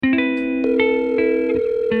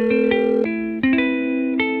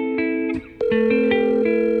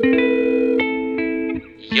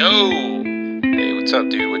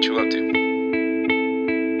dude? What you up to?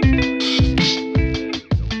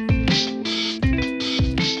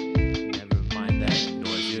 Never mind that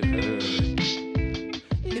noise you heard.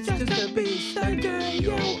 It's just a beast under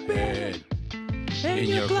your head. In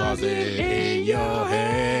your closet, in your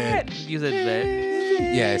head. You said that.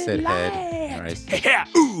 Yeah, I said head. All right. Yeah,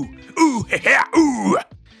 ooh, ooh, yeah, ooh,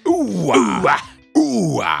 ooh,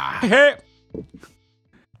 ooh,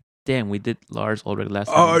 Damn, we did Lars Ulrich last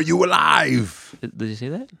time. Are you alive? Did you say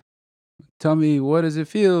that? Tell me, what does it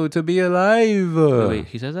feel to be alive? Wait,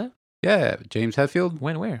 he says that? Yeah, James Hetfield.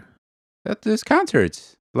 When, where? At this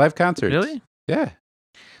concerts, live concerts. Really? Yeah.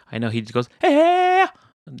 I know he just goes, hey!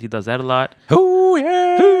 He does that a lot. Oh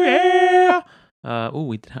yeah.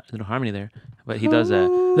 We did a little harmony there. But he does that.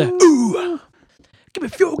 Ooh, give me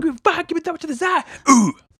fuel, give me fire, give me that to the side.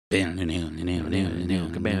 Ooh,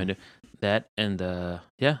 That and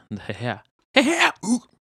yeah. yeah, ooh.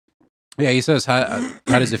 Yeah, he says, how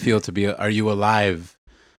does it feel to be, are you alive?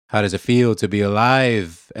 How does it feel to be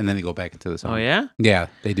alive? And then they go back into the song. Oh, yeah? Yeah,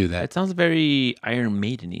 they do that. It sounds very Iron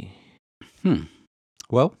Maiden-y.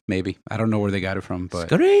 Well, maybe. I don't know where they got it from, but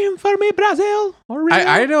Scream for me, Brazil!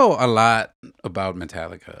 I know a lot about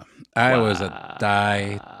Metallica. I was a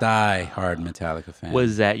die hard Metallica fan.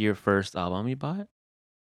 Was that your first album you bought?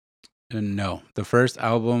 No, the first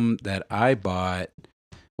album that I bought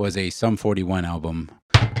was a Sum 41 album,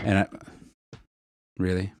 and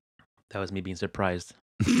really, That was me being surprised.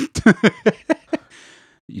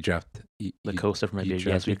 you dropped The coaster from my you beard.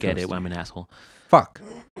 dropped Yes, we your get it. coaster. Well, I'm an asshole. Fuck.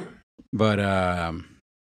 But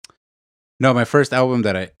no, my first album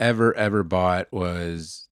that I ever bought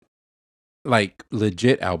was like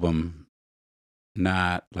legit album,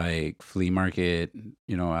 not like flea market,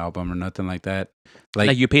 album or nothing like that.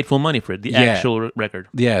 Like you paid full money for it, the Yeah. actual record.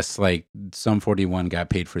 Yes, like Sum 41 got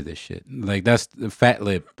paid for this shit. Like that's Fat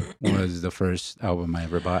Lip was the first album I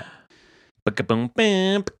ever bought.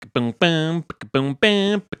 Yeah.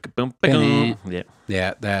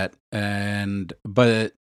 Yeah, that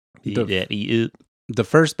but Yeah. the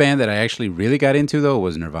first band that I actually really got into though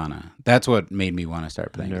was Nirvana. That's what made me want to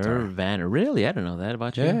start playing guitar. Nirvana. Really? I don't know that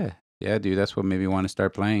about you. Yeah. Yeah, dude, that's what made me want to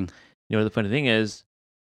start playing. You know, the funny thing is,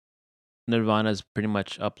 Nirvana's pretty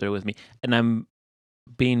much up there with me. And I'm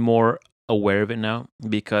being more aware of it now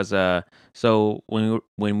because, so when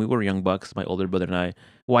we were young bucks, my older brother and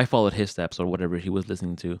I followed his steps or whatever he was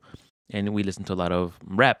listening to. And we listened to a lot of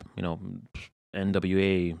rap,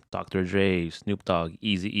 NWA, Dr. Dre, Snoop Dogg,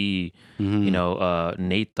 Eazy-E, Mhm.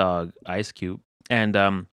 Nate Dogg, Ice Cube.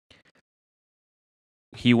 And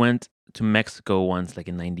he went to Mexico once, like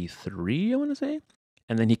in 93, I want to say.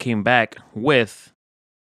 And then he came back with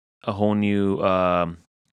a whole new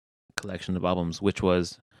collection of albums, which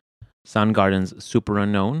was Soundgarden's Super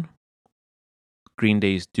Unknown, Green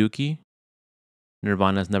Day's Dookie,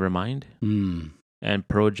 Nirvana's Nevermind, and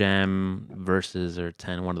Pearl Jam Versus or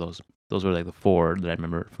 10, one of those. Those were like the four that I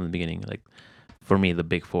remember from the beginning. Like, for me, the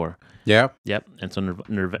big four. Yeah. Yep. And so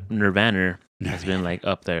Nirvana has been like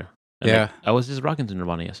up there. And Yeah. like, I was just rocking to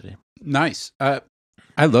Nirvana yesterday. Nice. I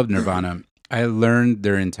love Nirvana. I learned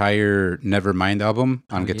their entire Nevermind album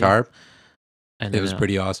on Oh, yeah. guitar. And It was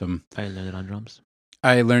pretty awesome. I learned it on drums.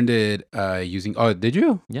 I learned it using. Oh, did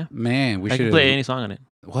you? Yeah. Man, we I should can play any song on it.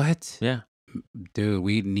 What? Yeah. Dude,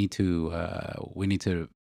 we need to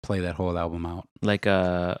play that whole album out. Like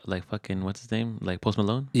fucking what's his name? Like Post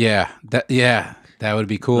Malone. Yeah, that would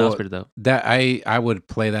be cool. That was pretty dope. That I would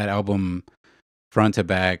play that album front to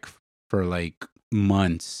back for like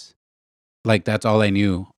months. Like that's all I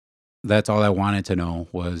knew. That's all I wanted to know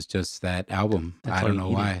was just that album. That's I all don't you know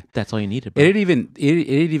needed. why. That's all you needed, bro. It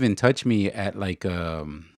even touched me at like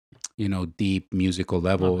deep musical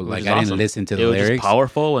level. Which Like is I didn't awesome. listen to It the was lyrics. just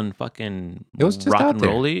powerful and fucking It was just rock out and there.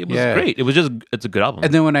 rolly. It was Yeah. great. It's a good album.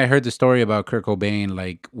 And then when I heard the story about Kurt Cobain,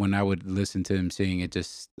 like when I would listen to him sing, it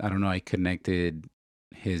just, I don't know, I connected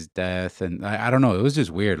his death. And I don't know, it was just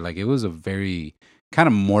weird. Like it was a very kind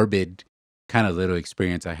of morbid kind of little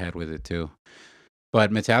experience I had with it too. But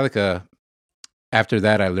Metallica, after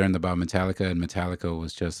that, I learned about Metallica, and Metallica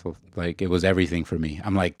was just like, it was everything for me.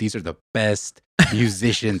 I'm like, these are the best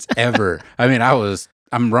musicians ever. I mean,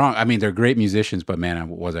 I'm wrong. I mean, they're great musicians, but man,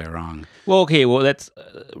 was I wrong? well, okay. Well, that's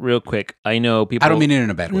real quick. I know people. I don't mean it in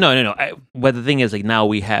a bad way. No. But the thing is, like now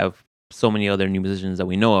we have so many other new musicians that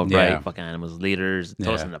we know of, Yeah. right? Fucking Animals Leaders, Yeah.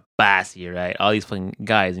 Tosin Abasi, right? All these fucking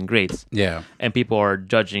guys and greats. Yeah. And people are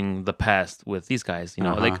judging the past with these guys.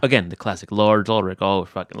 Uh-huh. Like again, the classic Lars Ulrich. Oh,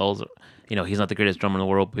 fucking Lars. He's not the greatest drummer in the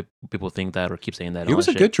world. People think that or keep saying that. He was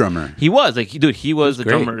a good drummer. He was like, he was the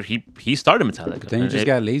great. drummer. He started Metallica. But then he just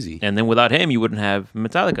got lazy. and then without him, you wouldn't have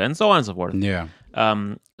Metallica, and so on and so forth. Yeah.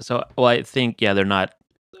 I think they're not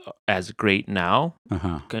as great now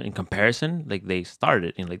Uh-huh. in comparison. Like they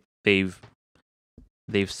started, and like they've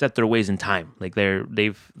set their ways in time. Like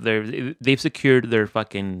they've secured their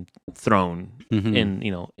fucking throne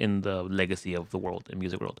Mhm. in the legacy of the world, in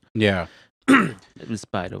music world. Yeah. In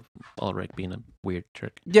spite of Ulrich being a weird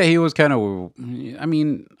jerk. Yeah, he was kind of. I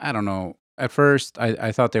mean, I don't know. At first,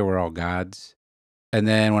 I thought they were all gods, and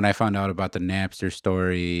then when I found out about the Napster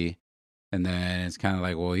story, and then it's kind of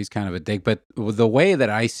like, well, he's kind of a dick. But the way that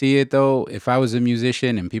I see it, though, if I was a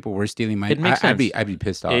musician and people were stealing my, It makes I'd be sense.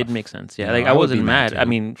 pissed off. It makes sense. Yeah, You like know, I I would be wasn't mad mad. I too.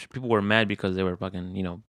 mean, people were mad because they were fucking.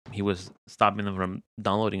 He was stopping them from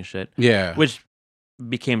downloading shit, Yeah, which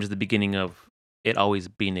became just the beginning of it always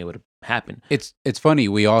being able to happen. it's funny.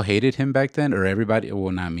 We all hated him back then, or everybody.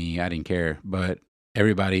 Well, not me. I didn't care, but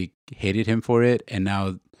everybody hated him for it, and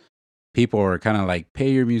now people are kind of like,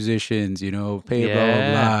 pay your musicians, pay blah blah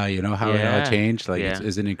Yeah. blah. You know how it all Yeah. changed. Like, Yeah.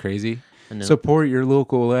 isn't it crazy? And then, Support your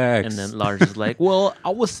local acts. and then Lars is like, "Well, I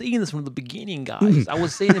was saying this from the beginning, guys. I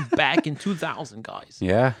was saying it back in 2000, guys."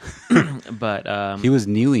 yeah, But he was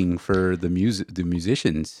kneeling for the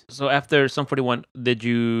musicians. so after Sum 41,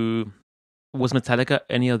 was Metallica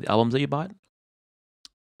any of the albums that you bought?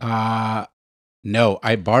 No,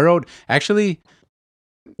 I borrowed. Actually,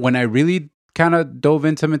 when I really kind of dove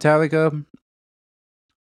into Metallica,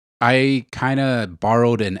 I kind of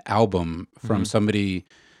borrowed an album from Mhm. somebody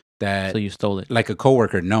that, So you stole it. like a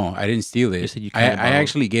coworker. No, I didn't steal You it. said you I kinda borrowed.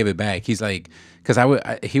 actually gave it back. He's like, because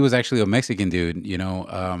he was actually a Mexican dude.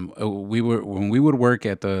 When we would work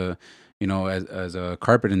at the, as a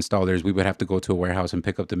carpet installers, we would have to go to a warehouse and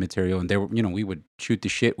pick up the material, and we would shoot the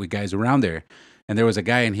shit with guys around there. And there was a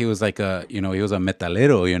guy, and he was like he was a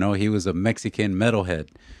metalero. He was a Mexican metalhead.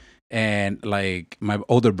 And like my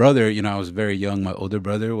older brother, I was very young. My older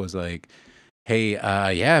brother was like, hey,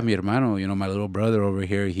 yeah, mi hermano, my little brother over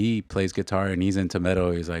here, he plays guitar and he's into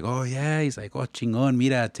metal. He's like, oh, yeah. He's like, oh, chingón,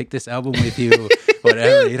 mira, take this album with you.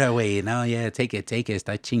 Whatever. Mira, güey, no, yeah, take it.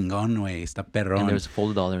 Está chingón, güey. Está And perrón. there's a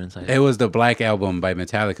folded dollar inside. It was the Black Album by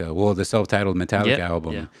Metallica. Well, the self-titled Metallica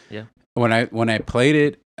album. Yeah. When I played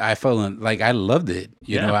it, I felt like I loved it.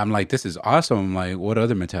 Yeah. I'm like, this is awesome. I'm like, what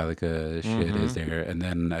other Metallica shit is Mhm. there? And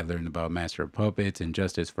then I learned about Master of Puppets and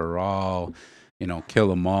Justice for All,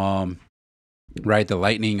 Kill 'Em All, Ride the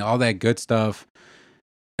Lightning, all that good stuff.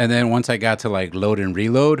 And then once I got to like Load and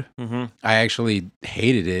Reload, Mm-hmm. I actually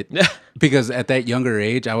hated it because at that younger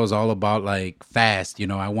age, I was all about like fast.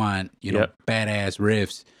 I want Yep. badass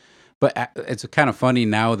riffs. But it's kind of funny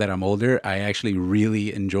now that I'm older. I actually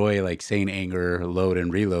really enjoy like Saint Anger, Load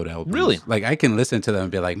and Reload albums. Really? Like I can listen to them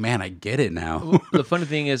and be like, man, I get it now. The funny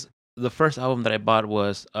thing is, the first album that I bought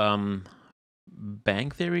was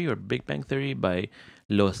Bang Theory or Big Bang Theory by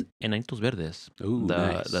Los Enanitos Verdes, Ooh, the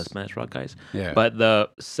nice. Spanish rock guys. Yeah. But the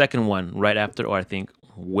second one, right after, or I think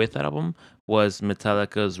with that album, was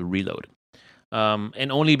Metallica's Reload.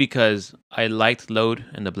 And only because I liked Load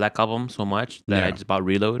and the Black Album so much that I Yeah. just bought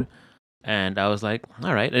Reload. And I was like,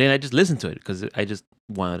 all right. And then I just listened to it because I just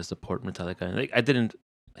wanted to support Metallica. And I didn't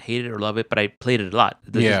hate it or love it, but I played it a lot.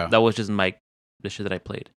 Yeah. That was just the shit that I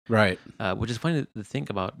played. Right. Which is funny to think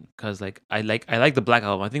about because like I like the Black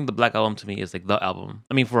Album. I think the Black Album to me is like the album.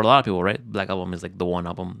 I mean, for a lot of people, right? Black Album is like the one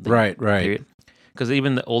album. Right. Because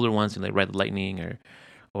even the older ones, like Ride the Lightning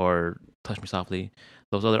or Touch Me Softly,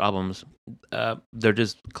 those other albums, they're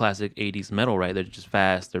just classic '80s metal, right? They're just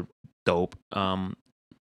fast, they're dope.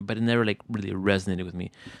 But it never like really resonated with me.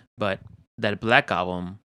 But that Black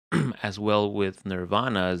Album, as well with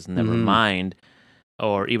Nirvana's Nevermind,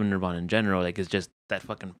 or even Nirvana in general, like it's just that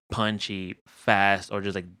fucking punchy, fast, or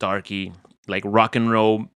just like darky, like rock and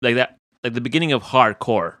roll, like that, like the beginning of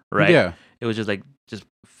hardcore, right? Yeah. It was just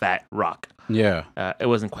fat rock. Yeah. It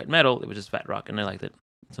wasn't quite metal; it was just fat rock, and I liked it.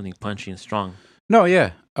 Something punchy and strong. No,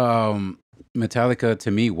 yeah. Metallica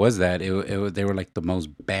to me was that. They were like the most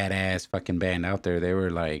badass fucking band out there. They were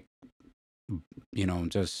like,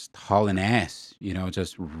 just hauling ass.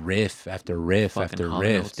 Just riff after riff Fucking after hauling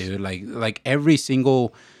riff, notes. dude. Like every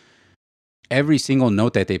single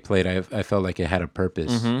note that they played, I felt like it had a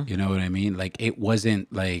purpose. Mhm. You know what I mean? Like it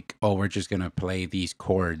wasn't like, oh, we're just gonna play these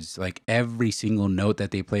chords. Like every single note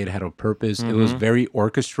that they played had a purpose. It was Mhm. very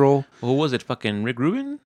orchestral. Who was it? Fucking Rick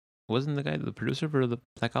Rubin? Wasn't the guy the producer for the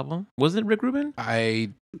Black Album? Was it Rick Rubin?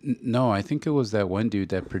 No, I think it was that one dude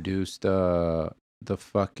that produced the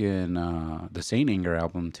fucking the Saint Anger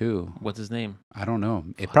album too. What's his name? I don't know.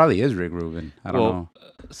 It probably is Rick Rubin. I don't know.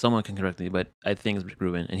 Someone can correct me, but I think it's Rick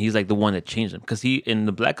Rubin, and he's like the one that changed him because he in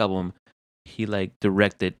the Black Album, he like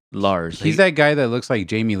directed Lars. He's that guy that looks like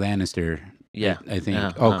Jamie Lannister. Yeah. I think.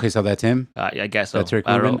 Uh-huh. Okay, so that's him. I guess so. That's Rick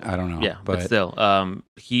I don't Rubin. know. I don't know. Yeah, but still,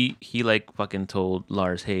 he like fucking told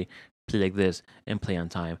Lars, "Hey, play like this and play on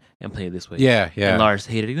time and play it this way." Yeah, And yeah. Lars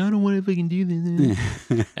hated it. I don't want to fucking do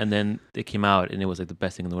this. And then it came out, and it was like the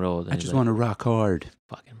best thing in the world. And I he's just like, want to rock hard.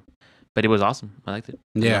 fucking. But it was awesome. I liked it.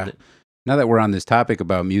 I Yeah. loved it. Now that we're on this topic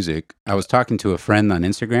about music, I was talking to a friend on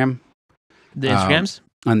Instagram. The Instagrams.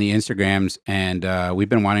 On the Instagrams, and we've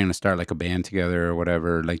been wanting to start like a band together or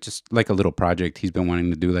whatever, like just like a little project. He's been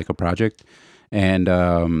wanting to do like a project, and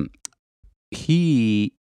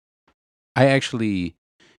he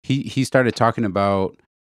started talking about,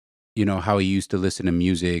 you know, how he used to listen to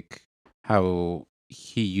music, how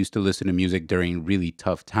he used to listen to music during really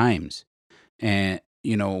tough times, and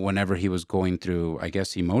you know, whenever he was going through, I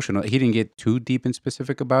guess, emotional. He didn't get too deep and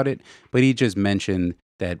specific about it, but he just mentioned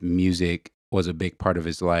that music was a big part of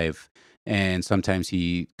his life. And sometimes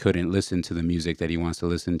he couldn't listen to the music that he wants to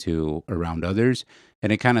listen to around others.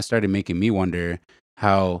 And it kind of started making me wonder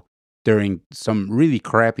how during some really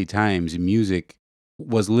crappy times, music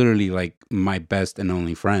was literally like my best and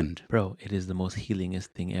only friend. Bro, it is the most healingest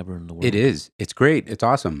thing ever in the world. It is. It's great. It's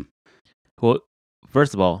awesome. Well,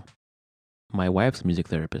 first of all, my wife's a music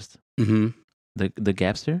therapist. Mm-hmm. The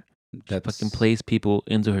Gapster That's fucking plays people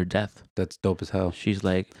into her death. That's dope as hell. She's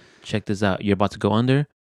like, check this out. You're about to go under.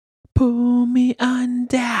 Pull me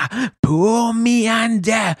under. Pull me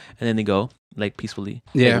under. And then they go like peacefully,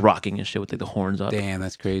 Yeah. like rocking and shit with like the horns up. Damn,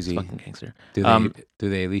 that's crazy. Fucking gangster. Do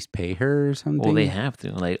they at least pay her or something? Well, they have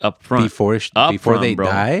to like up front before they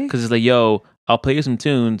die. because it's like, yo, I'll play you some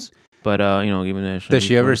tunes, but you know, give me that. Does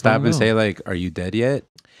she ever stop and say like, "Are you dead yet?"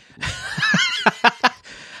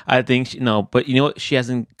 I think no, but you know what? She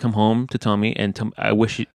hasn't come home to tell me, and I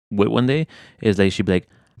wish she would one day. Is like she'd be like,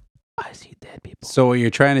 I see dead people. So what you're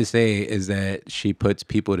trying to say is that she puts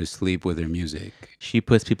people to sleep with her music. She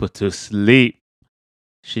puts people to sleep.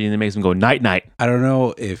 She makes them go night night. I don't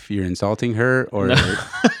know if you're insulting her or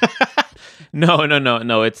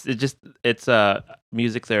No. It's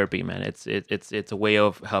music therapy, man. It's a way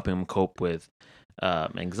of helping them cope with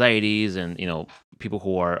anxieties and, you know, people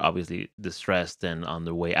who are obviously distressed and on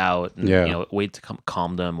their way out, and, Yeah. you know, way to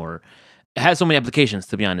calm them. Or it has so many applications,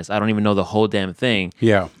 to be honest. I don't even know the whole damn thing.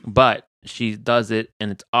 Yeah. But she does it,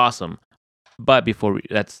 and it's awesome. But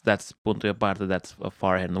that's punto y aparte. That's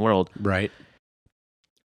far ahead in the world. Right.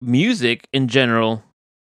 Music in general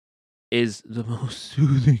is the most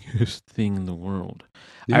soothingest thing in the world.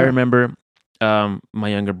 Yeah. I remember my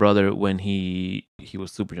younger brother, when he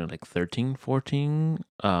was super young, like 13, 14.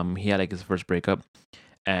 He had like his first breakup,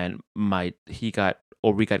 and we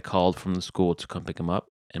got called from the school to come pick him up,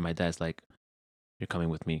 and my dad's like, "You're coming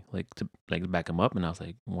with me, like to like back him up." And I was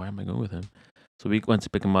like, "Why am I going with him?" So we went to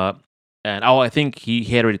pick him up, and I think he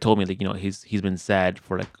had already told me, like, you know, he's been sad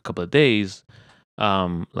for like a couple of days.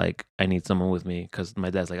 Like, I need someone with me because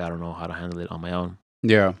my dad's like, I don't know how to handle it on my own.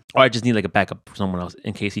 Yeah. Or I just need like a backup for someone else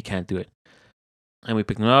in case he can't do it. And we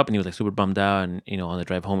picked him up, and he was like super bummed out. And, you know, on the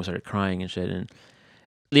drive home, we started crying and shit. And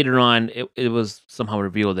later on, it was somehow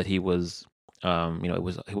revealed that he was, you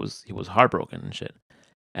know, he was heartbroken and shit.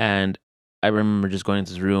 And I remember just going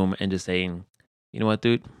into his room and just saying, you know what,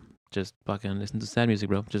 dude, just fucking listen to sad music,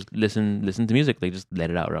 bro. Just listen to music. Like, just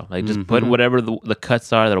let it out, bro. Like, just put whatever the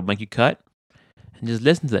cuts are that'll make you cut, and just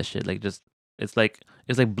listen to that shit. Like, just it's like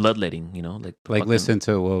bloodletting, you know, like fucking, listen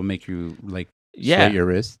to what will make you like yeah, slit your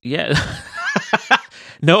wrist. yeah.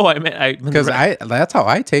 No, I meant Because that's how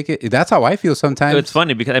I take it. That's how I feel sometimes. It's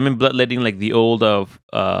funny because I mean bloodletting, like the old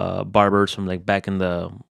barbers from like back in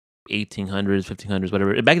the 1800s, 1500s,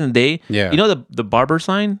 whatever. Back in the day, Yeah. you know the barber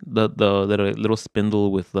sign, the little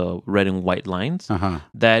spindle with the red and white lines.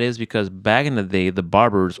 That is because back in the day, the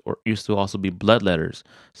barbers used to also be bloodletters.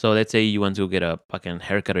 So let's say you want to go get a fucking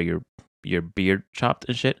haircut or your beard chopped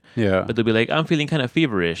and shit. Yeah. But they'll be like, I'm feeling kind of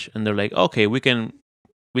feverish, and they're like, okay, we can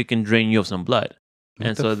drain you of some blood.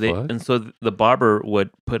 What the fuck? So the barber would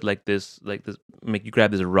put like this, make you grab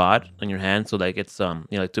this rod on your hand, so like it's you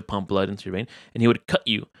know, like to pump blood into your vein, and he would cut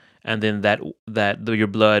you, and then your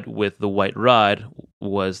blood with the white rod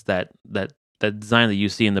was that design that you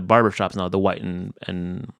see in the barber shops now, the white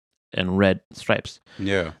and red stripes.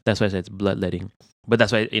 Yeah. That's why I said it's bloodletting. But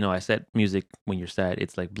that's why, you know, I said music when you're sad,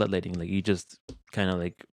 it's like bloodletting. Like, you just kind of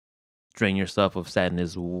like drain yourself of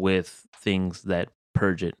sadness with things that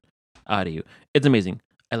purge it out of you. It's amazing.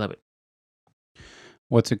 I love it.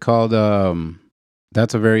 What's it called?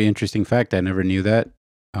 That's a very interesting fact. I never knew that.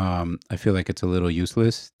 I feel like it's a little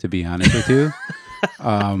useless, to be honest with you.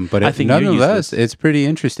 But I think you're nonetheless, useless. it's pretty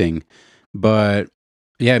interesting. But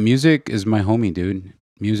yeah, music is my homie, dude.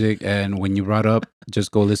 Music, and when you brought up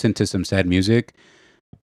just go listen to some sad music,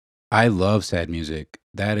 I love sad music.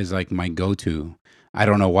 That is like my go-to. I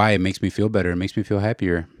don't know why. It makes me feel better. It makes me feel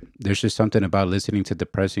happier. There's just something about listening to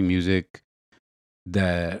depressing music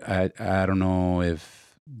that I don't know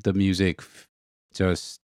if the music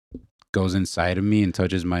just goes inside of me and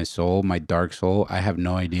touches my soul, my dark soul. I have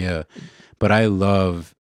no idea. But I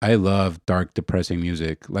love dark depressing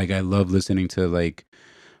music. Like I love listening to like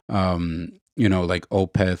like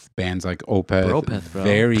Opeth, bands like Opeth, Opeth, bro.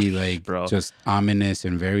 very like Bro. just ominous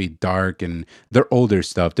and very dark. And their older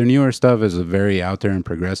stuff, their newer stuff is very out there and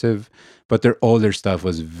progressive, but their older stuff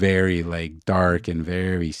was very like dark and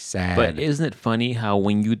very sad. But isn't it funny how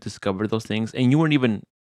when you discover those things and you weren't even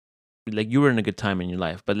like you were in a good time in your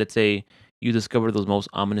life, but let's say you discover those most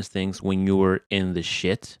ominous things when you were in the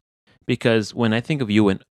shit. Because when I think of you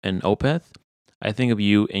and Opeth, I think of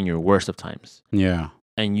you in your worst of times. Yeah.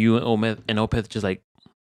 And you and Opeth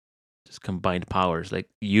just combined powers. Like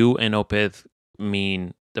you and Opeth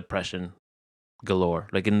mean depression galore,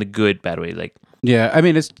 like in the good bad way. Like Yeah, I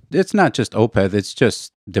mean it's not just Opeth, it's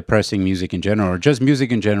just depressing music in general, or just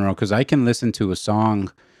music in general. Because I can listen to a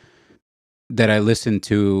song that I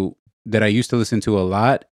used to listen to a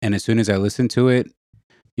lot, and as soon as I listen to it,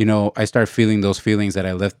 I start feeling those feelings that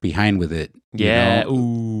I left behind with it. yeah, You know?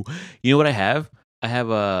 ooh. You know what I have? I have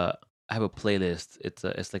a playlist. It's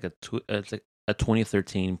like a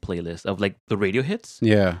 2013 playlist of like the radio hits.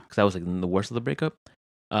 Yeah. Because I was like in the worst of the breakup.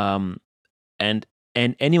 And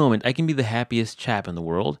any moment I can be the happiest chap in the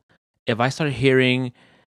world. If I start hearing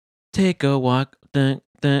 "Take a Walk," dun,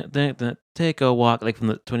 dun, dun, dun, take a walk, like from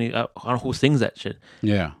the 20. I don't know who sings that shit.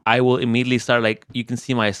 Yeah. I will immediately start like you can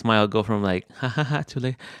see my smile go from like ha ha ha to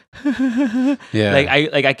like Yeah.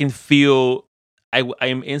 like I can feel I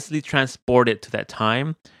am instantly transported to that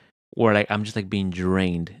time where like I'm just like being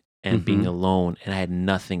drained and being Mhm. alone and I had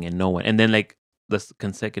nothing and no one, and then like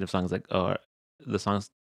consecutive songs like or the songs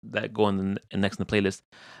that go on the next in the playlist,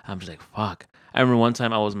 I'm just like fuck. I remember one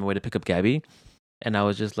time I was on my way to pick up Gabby. And I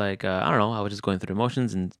was just like, I don't know. I was just going through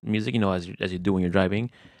emotions and music, as you do when you're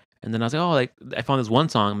driving. And then I was like, oh, like I found this one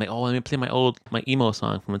song. I'm like, oh, let me play my emo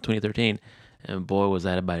song from 2013. And boy, was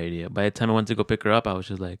that a bad idea. By the time I went to go pick her up, I was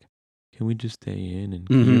just like, can we just stay in and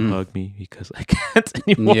can you Mhm. hug me because I can't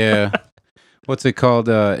anymore. Yeah. What's it called?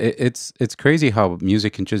 It's crazy how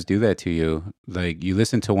music can just do that to you. Like you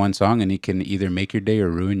listen to one song and it can either make your day or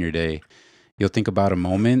ruin your day. You'll think about a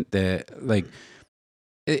moment that like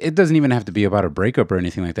it doesn't even have to be about a breakup or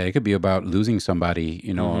anything like that. It could be about losing somebody,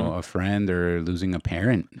 Mhm. a friend or losing a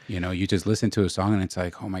parent. You just listen to a song and it's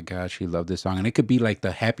like, oh my gosh, she loved this song. And it could be like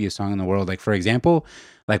the happiest song in the world. Like, for example,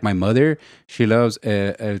 like my mother, she loves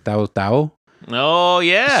El Tao Tao. Oh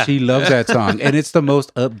yeah, She loves that song. And it's the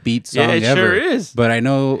most upbeat song yeah, it ever. sure is. But I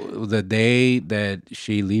know the day that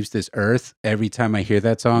she leaves this earth, every time I hear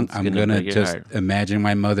that song, It's I'm gonna going to break your just heart. imagine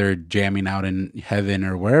my mother jamming out in heaven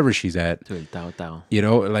or wherever she's at. To el Tao Tao.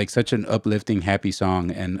 Like such an uplifting, happy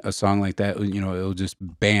song, and a song like that, it'll just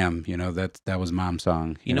bam, that was mom's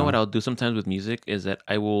song. You know what I'll do sometimes with music is that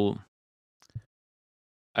I will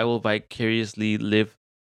vicariously live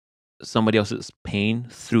somebody else's pain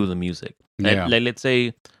through the music. Yeah. Like let's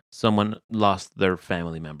say someone lost their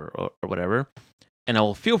family member or whatever, and I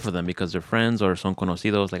will feel for them because they're friends or son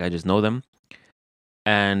conocidos, like I just know them.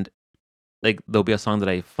 And like there'll be a song that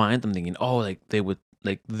I find them thinking, oh, like they would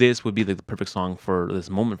like this would be the perfect song for this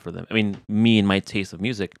moment for them. I mean, me and my taste of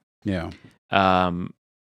music. Yeah. Um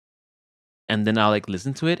and then I'll like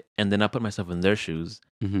listen to it and then I'll put myself in their shoes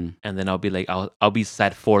Hmm. and then I'll be like I'll be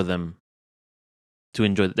sad for them to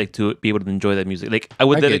enjoy, like to be able to enjoy that music. Like I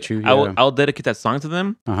would I get you, yeah. I'll dedicate that song to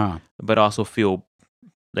them, Uh-huh. but also feel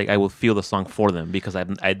like I will feel the song for them because I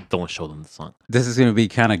don't show them the song. This is going to be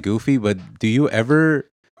kind of goofy, but do you ever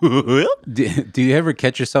do you ever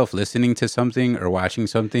catch yourself listening to something or watching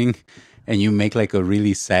something and you make like a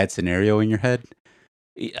really sad scenario in your head?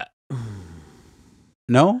 Yeah.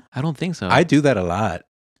 No? I don't think so. I do that a lot.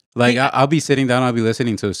 Like Yeah. I'll be sitting down, I'll be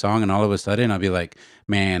listening to a song, and all of a sudden I'll be like,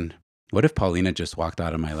 man, what if Paulina just walked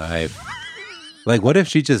out of my life? Like, what if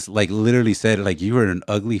she just like literally said, like, you were an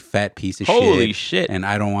ugly fat piece of Holy shit, shit. and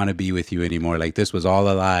I don't want to be with you anymore. Like, this was all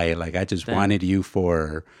a lie. Like, I just Damn. wanted you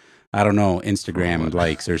for, I don't know, Instagram what?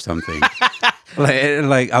 likes or something.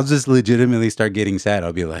 like, I'll just legitimately start getting sad.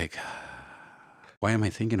 I'll be like, why am I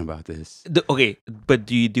thinking about this? Okay, but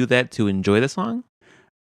do you do that to enjoy the song?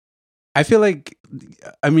 I feel like,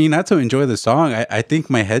 I mean, not to enjoy the song. I think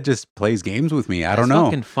my head just plays games with me. I don't That's know.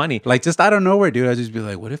 fucking funny. Like, just out of nowhere, dude. I just be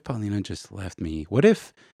like, what if Paulina just left me? What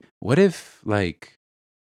if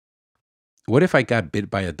what if I got bit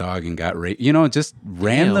by a dog and got raped? You know, just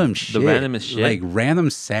random shit. The randomest shit. Like random,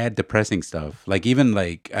 sad, depressing stuff. Like even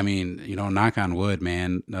like, I mean, you know, knock on wood,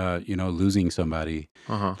 man, you know, losing somebody.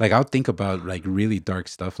 Uh-huh. Like I'll think about like really dark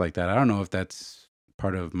stuff like that. I don't know if that's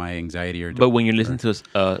part of my anxiety or. But when you listen to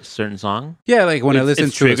a certain song, Yeah, like when I listen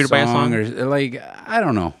it's to a triggered by a song song? or like, I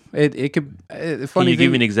don't know. It could, can funny you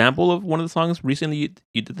give me an thing. example of one of the songs recently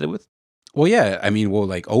you did that with? Well, yeah. I mean, well,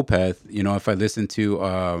 like Opeth, you know, if I listen to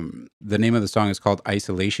the name of the song is called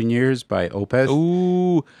Isolation Years by Opeth.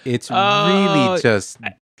 Ooh, It's really just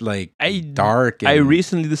like I dark. And, I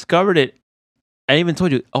recently discovered it. I even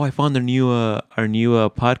told you, I found our new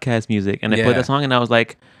podcast music, and I put Yeah. that song, and I was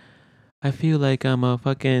like, I feel like I'm a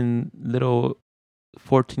fucking little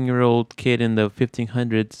 14-year-old kid in the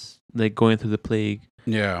 1500s, like going through the plague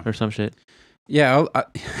yeah. or some shit. Yeah.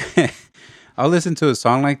 I'll listen to a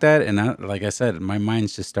song like that. And like I said, my mind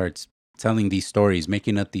just starts telling these stories,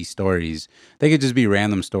 making up these stories. They could just be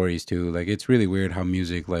random stories too. Like it's really weird how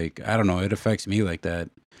music, like, I don't know, it affects me like that.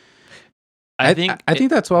 I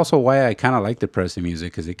think that's also why I kind of like depressing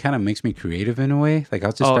music because it kind of makes me creative in a way. Like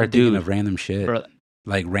I'll just start thinking of random shit, bro,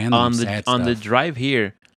 like random sad stuff. On the drive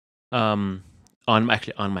here, on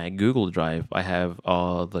my Google Drive, I have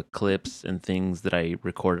all the clips and things that I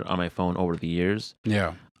recorded on my phone over the years.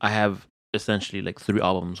 Yeah, I have essentially like 3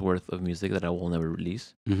 albums worth of music that I will never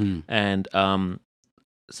release, and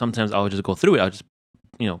sometimes I'll just go through it. I'll just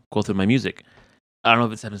go through my music. I don't know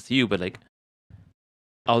if this happens to you, but like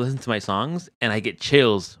I'll listen to my songs and I get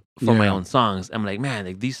chills from my own songs. I'm like, man,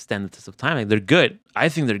 like these stand the test of time. Like they're good. I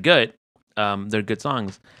think they're good. They're good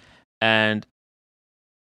songs, and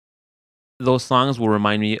those songs will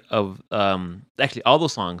remind me of actually all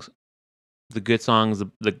those songs, the good songs,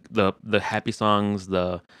 the happy songs,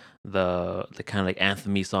 the kind of like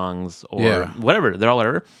anthem-y songs or whatever. They're all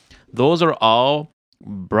whatever. Those are all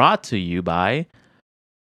brought to you by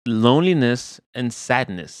loneliness and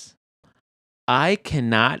sadness. I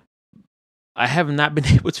have not been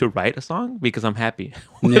able to write a song because I'm happy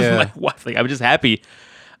with my wife. Like I'm just happy,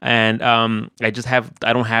 and I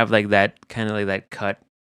don't have like that kind of like that cut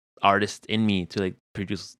artist in me to like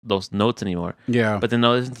produce those notes anymore. Yeah. But then I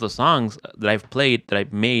listen to the songs that I've played, that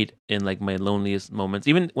I've made in like my loneliest moments,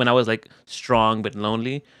 even when I was like strong but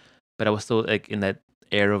lonely, but I was still like in that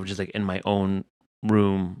era of just like in my own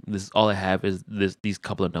room. This is all I have is these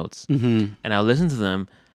couple of notes, and I'll listen to them,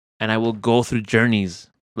 and I will go through journeys.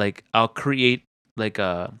 Like I'll create like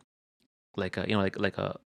a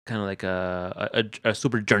kind of like a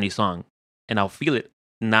super journey song, and I'll feel it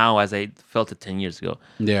now as I felt it 10 years ago.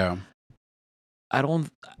 Yeah. I don't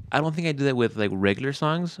think I do that with like regular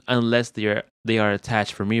songs unless they are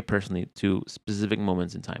attached for me personally to specific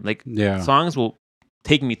moments in time. Like songs will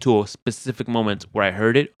take me to a specific moment where I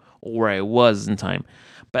heard it or where I was in time,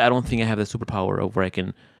 but I don't think I have the superpower of where I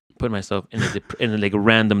can put myself in a like a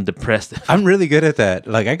random depressed. I'm really good at that.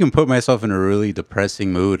 Like I can put myself in a really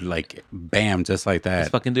depressing mood, like bam, just like that. Let's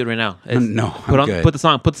fucking do it right now. Put the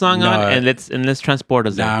song on, and let's transport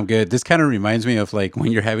us there. I'm good. This kind of reminds me of like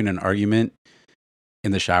when you're having an argument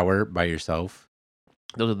in the shower by yourself.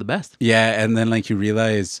 Those are the best. Yeah, and then like you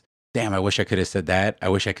realize, damn, I wish I could have said that. I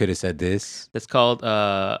wish I could have said this. That's called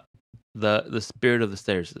the spirit of the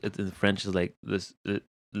stairs. It's in French is like this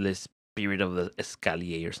spirit of the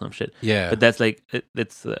escalier or some shit. Yeah. But that's like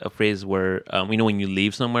it's a phrase where when you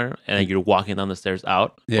leave somewhere and you're walking down the stairs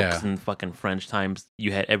out. Yeah. In fucking French times,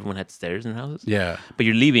 everyone had stairs in houses. Yeah. But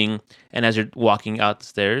you're leaving, and as you're walking out the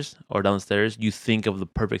stairs or down the stairs, you think of the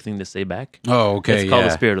perfect thing to say back. Oh, okay. It's called the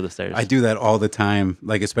spirit of the stairs. I do that all the time.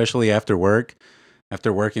 Like especially after work.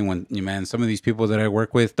 After working, when some of these people that I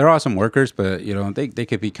work with, they're awesome workers, but they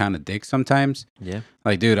could be kind of dicks sometimes. Yeah.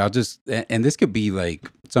 Like, dude, and this could be like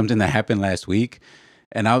something that happened last week,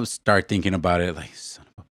 and I'll start thinking about it like, son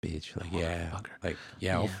of a bitch, like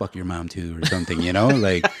I'll fuck your mom too or something,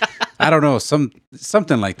 like I don't know,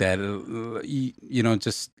 something like that,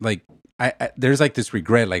 just like. There's like this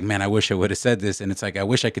regret, like, man, I wish I would have said this. And it's like, I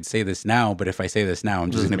wish I could say this now, but if I say this now,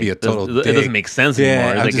 I'm just going to be a total dick. It doesn't make sense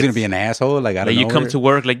anymore. I'm just going to be an asshole. Like, I don't know. You come to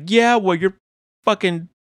work like, yeah, well, your fucking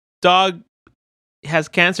dog has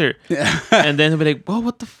cancer. And then he'll be like, well,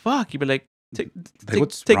 what the fuck? You'd be like,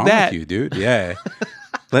 what's take wrong that. with you, dude? Yeah.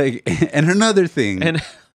 Like, and another thing. And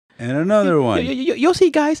another one. You'll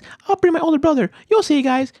see, guys. I'll bring my older brother. You'll see,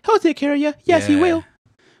 guys. He'll take care of you. Yes, he will.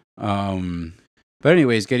 But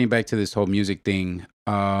anyways, getting back to this whole music thing,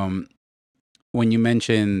 when you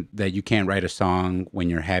mentioned that you can't write a song when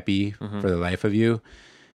you're happy for the life of you,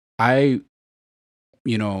 I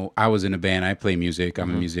was in a band. I play music.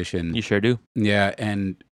 I'm a musician. You sure do. Yeah,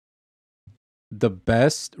 and the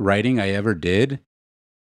best writing I ever did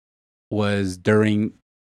was during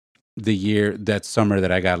that summer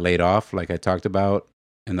that I got laid off, like I talked about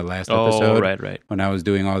in the last Oh, episode, right. when I was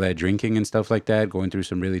doing all that drinking and stuff like that, going through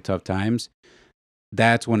some really tough times.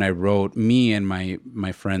 That's when I wrote. Me and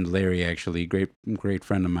my friend Larry, actually, great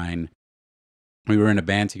friend of mine. We were in a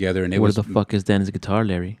band together, and it Where was the fuck is Dan's guitar,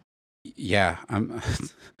 Larry? yeah.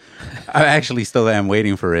 I actually still am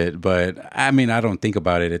waiting for it, but I mean, I don't think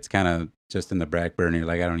about it. It's kind of just in the back burner.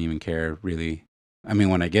 Like I don't even care really. I mean,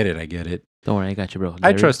 when I get it, I get it. Don't worry, I got you, bro.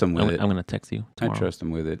 I trust him with it. I'm gonna text you tomorrow. I trust him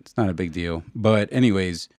with it. It's not a big deal. But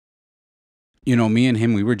anyways, me and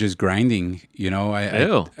him, we were just grinding.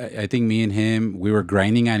 I think me and him, we were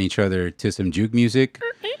grinding on each other to some juke music.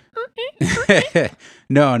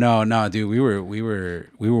 No, dude. We were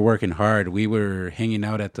working hard. We were hanging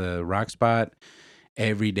out at the Rock Spot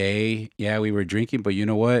every day. Yeah, we were drinking, but you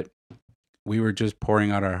know what? We were just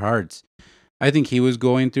pouring out our hearts. I think he was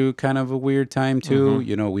going through kind of a weird time too.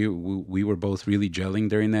 We were both really gelling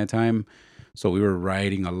during that time. So we were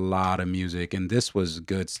writing a lot of music, and this was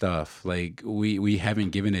good stuff. Like we haven't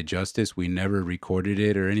given it justice. We never recorded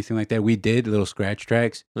it or anything like that. We did little scratch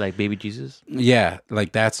tracks, like Baby Jesus. Yeah,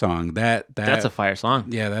 like that song. That's a fire song.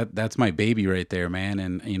 Yeah, that's my baby right there, man.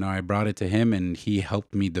 And I brought it to him, and he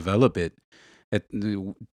helped me develop it.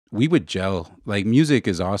 We would gel. Like music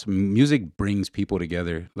is awesome. Music brings people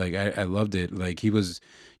together. Like I loved it. Like he was,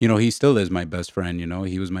 he still is my best friend.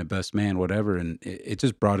 He was my best man, whatever. And it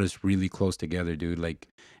just brought us really close together, dude. Like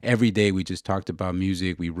every day we just talked about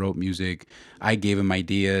music. We wrote music. I gave him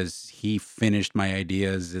ideas. He finished my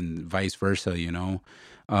ideas, and vice versa.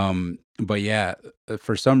 But yeah,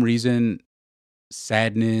 for some reason,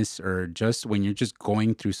 sadness or just when you're just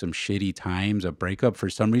going through some shitty times, a breakup, for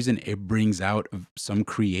some reason it brings out some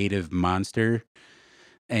creative monster,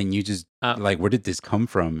 and you just like, where did this come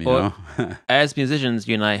from, As musicians,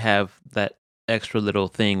 you and I have that extra little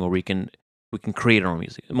thing where we can create our own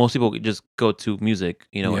music. Most people just go to music,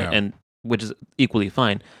 Yeah. and which is equally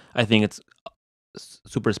fine. I think it's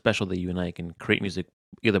super special that you and I can create music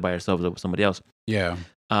either by ourselves or with somebody else. Yeah.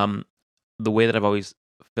 The way that I've always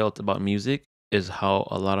felt about music is how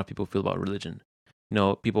a lot of people feel about religion.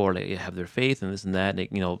 People are like, have their faith and this and that. Like,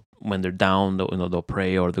 when they're down, they'll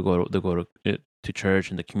pray, or they'll go to church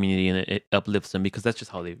and the community, and it uplifts them because that's just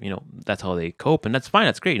how they, that's how they cope, and that's fine.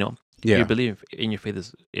 That's great. Yeah. You believe in your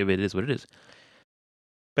faith if it is what it is.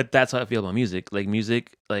 But that's how I feel about music. Like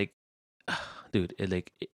music, like, dude,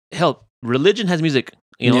 hell, religion has music.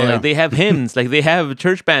 Yeah. Like they have hymns, like they have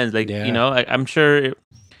church bands. Like Yeah. I'm sure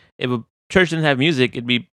if a church didn't have music, it'd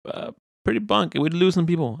be pretty bunk. It would lose some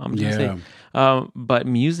people. I'm just Yeah. gonna say. But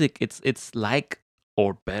music, it's like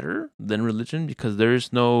or better than religion because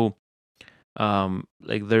there's no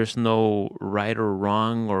there's no right or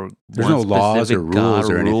wrong or There's one no laws or specific God rules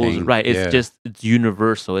or anything. Right. It's Yeah. just it's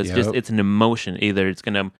universal. It's just Yep. it's an emotion.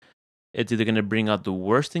 It's either gonna bring out the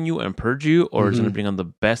worst in you and purge you, or it's gonna Mhm. bring out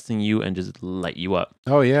the best in you and just light you up.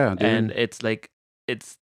 Oh yeah, dude. And it's like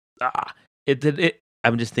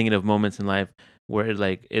I'm just thinking of moments in life where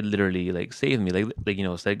it literally like saved me.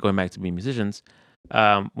 It's like going back to being musicians.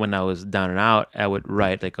 When I was down and out, I would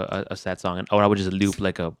write like a sad song, or I would just loop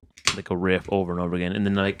like a riff over and over again, and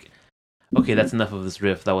then like, okay, that's enough of this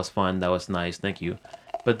riff. That was fun. That was nice. Thank you.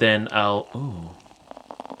 But then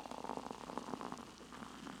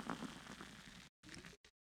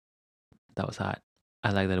that was hot.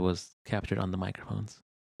 I like that it was captured on the microphones.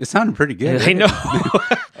 It sounded pretty good. I know.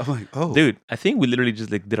 I'm like, oh, Dude, I think we literally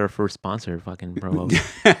just like did our first sponsor fucking promo.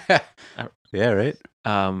 Yeah, right.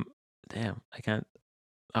 Damn, I can't.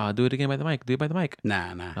 Do it again by the mic. Do it by the mic.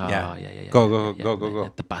 Nah. Oh, Yeah. yeah. Go.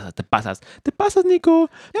 Te pasas, Nico.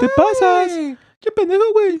 Te pasas. Ay, qué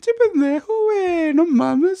pendejo, güey. No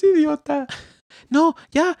mames, idiota. No,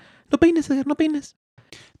 ya. No peines, Edgar. No peines.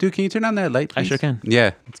 Dude, can you turn on that light, I please? sure can.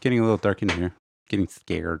 Yeah, it's getting a little dark in here. Getting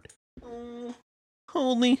scared.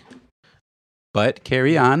 Hold me. But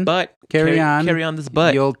carry on. But Carry on. Carry on this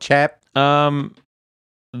butt. You old chap.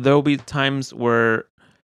 There'll be times where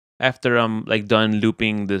after I'm like done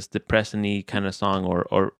looping this depressing-y kind of song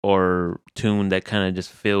or tune that kind of just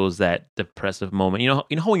feels that depressive moment. You know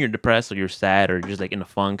how when you're depressed or you're sad or just like in a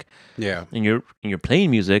funk, Yeah. and you're playing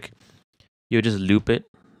music, you just loop it.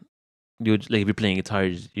 You like if you're playing guitar,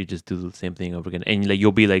 you just do the same thing over again, and like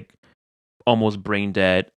you'll be like almost brain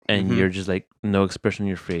dead, and Mhm. you're just like no expression on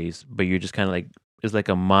your face, but you're just kind of like it's like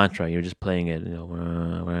a mantra. You're just playing it,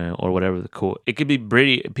 or whatever. Cool. It could be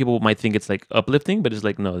pretty. People might think it's like uplifting, but it's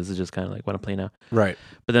like no, this is just kind of like what I'm playing now. Right.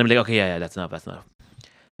 But then I'm like, okay, yeah, that's enough.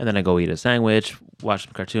 And then I go eat a sandwich, watch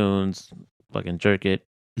some cartoons, fucking jerk it,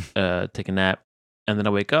 take a nap, and then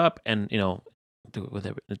I wake up and do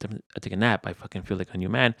whatever. I take a nap. I fucking feel like a new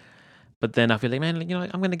man. But then I feel like, man,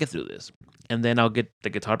 like, I'm gonna get through this, and then I'll get the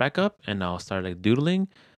guitar back up and I'll start like doodling.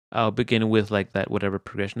 I'll begin with like that whatever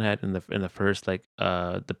progression I had in the first like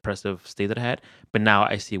depressive state that I had, but now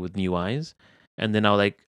I see it with new eyes, and then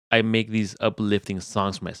I make these uplifting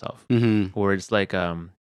songs for myself, Mm-hmm. where it's like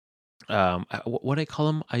what I call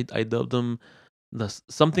them, I dub them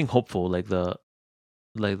something hopeful, like the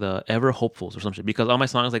ever hopefuls or some shit, because all my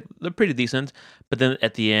songs like they're pretty decent, but then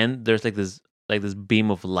at the end there's like this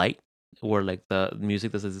beam of light where like the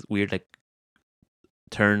music does this weird like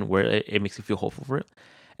turn where it makes you feel hopeful for it.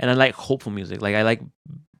 And I like hopeful music. Like I like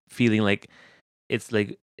feeling like it's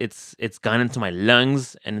gone into my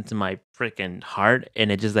lungs and into my freaking heart,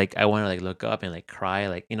 and it just like I want to like look up and like cry,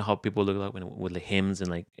 like how people look up with the hymns and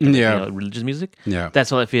like Yeah. religious music. Yeah.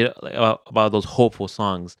 That's what I feel like about those hopeful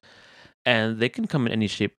songs, and they can come in any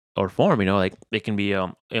shape or form. Like they can be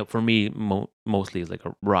for me mostly it's like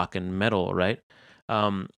a rock and metal, right?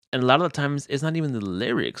 And a lot of the times it's not even the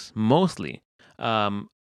lyrics mostly.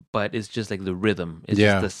 But it's just like the rhythm. It's just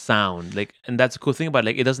Yeah. the sound. Like, and that's a cool thing about it.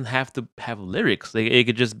 Like, it doesn't have to have lyrics. Like, it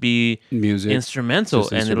could just be Music. instrumental,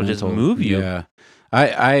 Just and it'll just instrumental. move you. Yeah.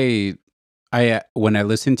 I when I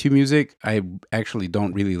listen to music, I actually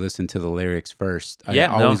don't really listen to the lyrics first. I Yeah,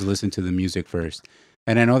 no. always listen to the music first.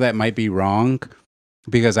 And I know that might be wrong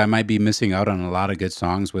because I might be missing out on a lot of good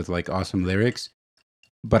songs with like awesome lyrics.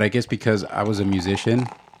 But I guess because I was a musician.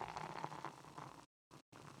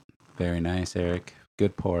 Very nice, Eric.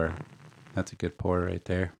 Good pour. That's a good pour right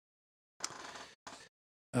there.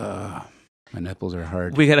 My nipples are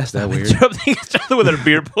hard. We gotta that stop weird? interrupting each other with our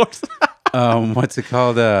beer pours. What's it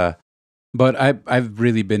called? But I've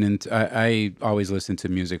really been into. I always listen to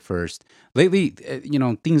music first. Lately,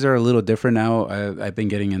 things are a little different now. I've been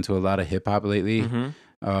getting into a lot of hip hop lately.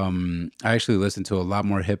 Mm-hmm. I actually listen to a lot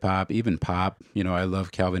more hip hop, even pop. I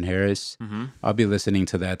love Calvin Harris. Mm-hmm. I'll be listening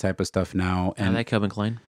to that type of stuff now. I And like Calvin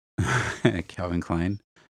Klein. Calvin Klein,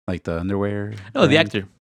 like the underwear. No, the brand? actor.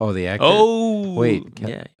 Oh, the actor. Oh, Wait,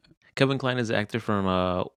 yeah. Kevin Klein is the actor from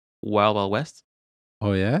Wild Wild West,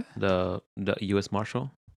 Oh yeah. the U.S.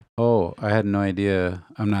 Marshal. Oh, I had no idea.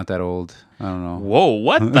 I'm not that old. I don't know. Whoa,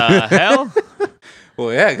 what the hell?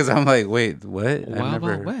 Well, yeah, because I'm like, wait, what? Wild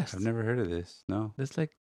Wild West. I've never heard of this. No. That's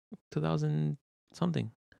like 2000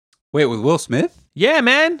 something. Wait, with Will Smith? Yeah,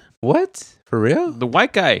 man. What? For real? The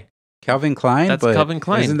white guy. Calvin Klein? That's But Calvin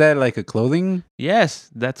Klein. Isn't that like a clothing? Yes,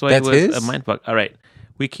 that's why That's it was his? a mindfuck. All right,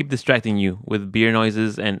 we keep distracting you with beer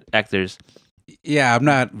noises and actors. Yeah, I'm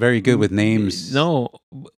not very good with names. No,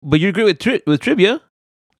 but you're great with trivia.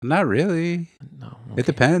 Not really. No, It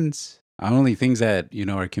depends. Only things that,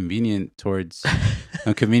 are convenient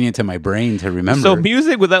convenient to my brain to remember. So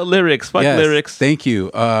music without lyrics. Fuck Yes, lyrics. Thank you.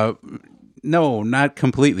 No, not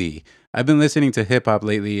completely. I've been listening to hip hop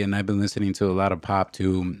lately, and I've been listening to a lot of pop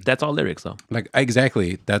too. That's all lyrics, though. Like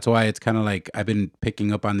exactly. That's why it's kind of like I've been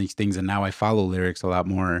picking up on these things, and now I follow lyrics a lot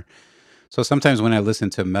more. So sometimes when I listen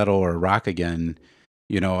to metal or rock again,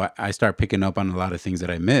 I start picking up on a lot of things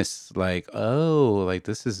that I miss. Like, oh, like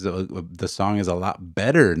this is the song is a lot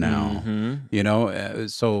better now. Mm-hmm.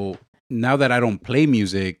 So now that I don't play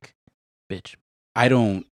music, Bitch. I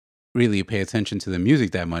don't really pay attention to the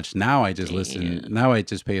music that much. Now I just listen. Damn. Now I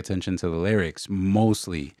just pay attention to the lyrics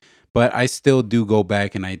mostly. But I still do go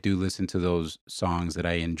back and I do listen to those songs that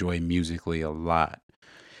I enjoy musically a lot.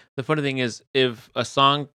 The funny thing is, if a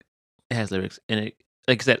song has lyrics and it,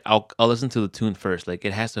 like I said, I'll listen to the tune first. Like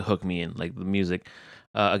it has to hook me in, like the music.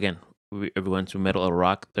 Again, everyone's through metal or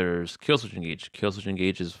rock. There's Killswitch Engage. Killswitch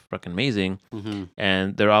Engage is fucking amazing,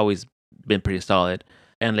 and they're always been pretty solid.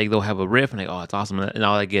 And like they'll have a riff, and like, oh, it's awesome, and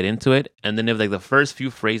I'll like get into it. And then if like the first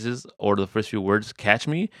few phrases or the first few words catch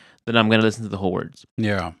me, then I'm gonna listen to the whole words.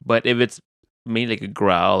 Yeah. But if it's mainly like a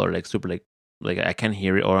growl or like super like I can't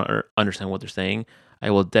hear it or understand what they're saying,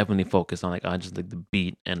 I will definitely focus on on just like the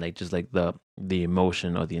beat and like just like the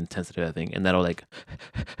emotion or the intensity of that thing, and that'll like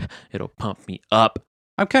it'll pump me up.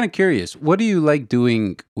 I'm kind of curious. What do you like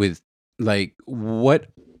doing with like what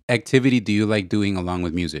activity do you like doing along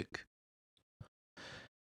with music?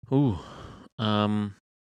 Ooh,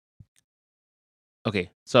 okay.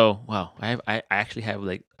 So wow, I actually have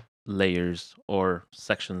like layers or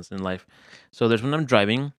sections in life. So there's when I'm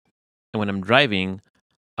driving, and when I'm driving,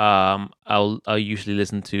 I'll usually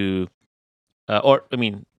listen to,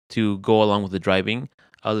 to go along with the driving,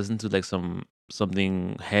 I'll listen to like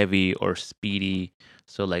something heavy or speedy.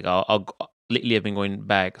 So like lately I've been going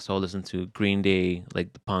back, so I'll listen to Green Day,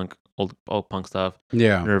 like the old punk stuff,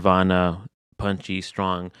 Yeah. Nirvana, Punchy,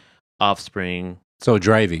 Strong, Offspring. So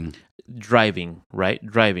driving Driving, right?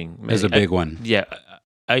 Driving is a big one. Yeah,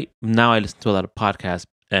 I now I listen to a lot of podcasts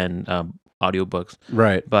and audiobooks.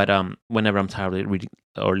 Right. But whenever I'm tired of reading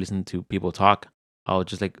or listening to people talk, I'll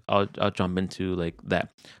just like I'll jump into like that.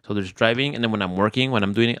 So there's driving, and then when I'm working, when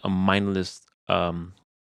I'm doing a mindless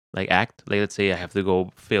like act, like let's say I have to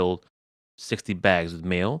go fill 60 bags with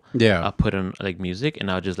mail, Yeah. I'll put on like music, and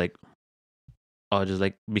I'll just like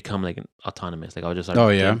become like autonomous. Like I'll just start Oh,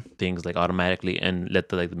 yeah? doing things like automatically and let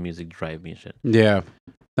the music drive me and shit. Yeah.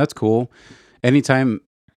 That's cool. Anytime,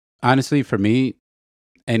 honestly, for me,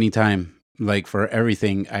 anytime, like for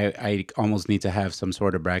everything, I almost need to have some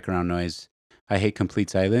sort of background noise. I hate complete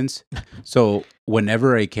silence. So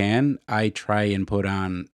whenever I can, I try and put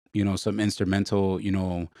on, some instrumental,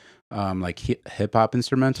 like hip hop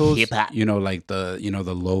instrumentals, Hip-hop. like the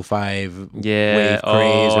lo-fi Yeah. wave craze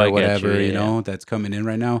Oh, I or get whatever, you, yeah. that's coming in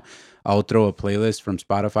right now. I'll throw a playlist from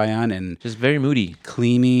Spotify on and Just very moody.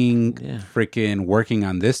 cleaning, Yeah. freaking working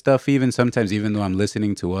on this stuff. Even sometimes, even though I'm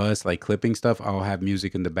listening to us, like clipping stuff, I'll have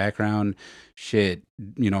music in the background. Shit,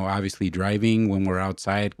 obviously driving when we're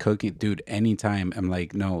outside cooking, dude. Anytime I'm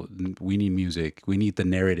like, no, we need music. We need the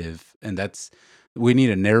narrative, and we need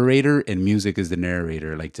a narrator, and music is the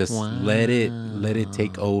narrator. Like, just let it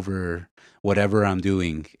take Wow. over whatever I'm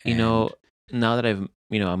doing. You know, now that I'm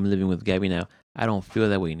living with Gabby now, I don't feel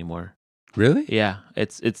that way anymore. Really? Yeah,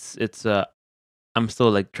 it's I'm still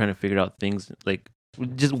like trying to figure out things like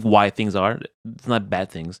just why things are. It's not bad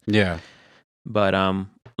things, Yeah. but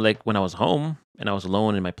like when I was home and I was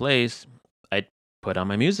alone in my place, I'd put on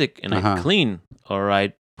my music and I'd clean, or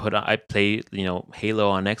I play Halo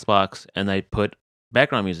on Xbox and I put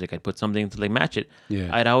background music. I'd put something to like match it. Yeah.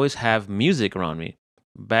 I'd always have music around me,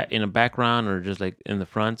 in a background or just like in the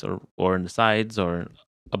front or in the sides or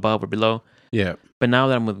above or below. Yeah. But now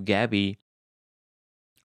that I'm with Gabby,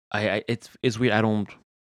 it's weird. I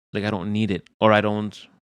don't need it, or I don't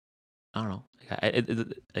know. I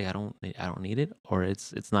don't need it, or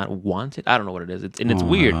it's not wanted. I don't know what it is. It's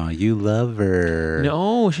weird. Aw, you love her.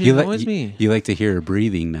 No, she You like- annoys me. You like to hear her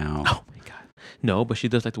breathing now. Oh my god, no, but she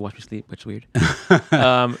does like to watch me sleep, which is weird.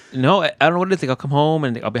 No, I don't know what it is. Like I'll come home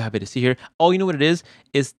and I'll be happy to see her. Oh, you know what it is?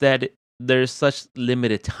 Is that there's such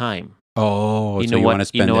limited time. Oh, You so know you what? want to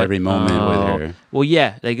spend You know what? every moment with Oh. her. Well,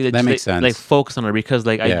 yeah, like That makes sense. Like focus on her because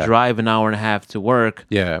like Yeah. I drive an hour and a half to work.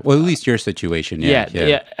 Yeah. Well, at least your situation. Yeah.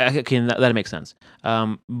 Okay, that makes sense.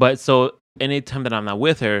 But so anytime that I'm not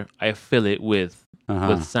with her, I fill it with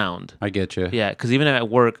sound. I get you. Yeah, because even at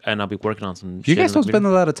work, and I'll be working on some. You shit guys in don't the spend a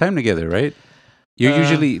lot of time together, right? You're Uh,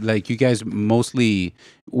 usually like you guys mostly.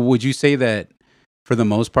 Would you say that for the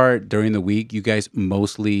most part during the week, you guys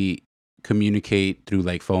mostly communicate through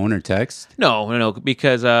like phone or text? No,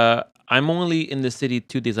 because I'm only in the city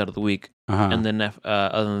 2 days out of the week, and then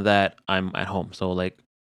other than that, I'm at home. So like,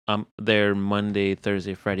 I'm there Monday,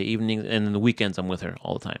 Thursday, Friday evenings, and then the weekends I'm with her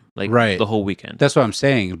all the time, like Right. the whole weekend. That's what I'm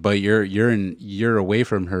saying. But you're away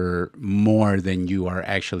from her more than you are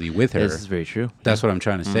actually with her. This is very true. That's what I'm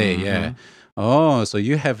trying to say. Yeah. Mhm. Oh, so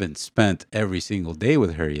you haven't spent every single day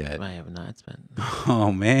with her yet? I have not spent.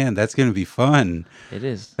 Oh man, that's gonna be fun. It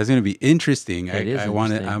is. That's gonna be interesting. It is I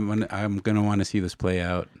want to. interesting. I'm gonna want to see this play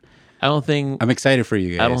out. I don't think. I'm excited for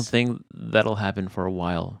you guys. I don't think that'll happen for a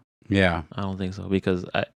while. Yeah, I don't think so because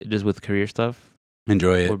just with career stuff,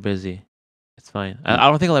 enjoy we're it. busy. It's fine. I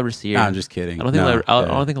don't think I'll ever see her. Nah, I'm just kidding. I don't think No, I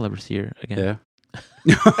don't think I'll ever see her again. Yeah.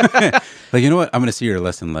 Like, you know what? I'm gonna see her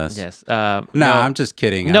less and less. Yes. Nah, No, I'm just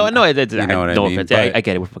kidding. no, I'm- no. you know what I no mean, offense. but- I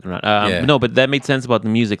get it. We're fucking around. Yeah. No, but that made sense about the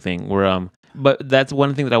music thing. Where but that's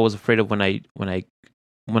one thing that I was afraid of when I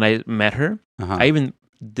met her. Uh-huh. I even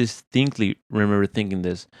distinctly remember thinking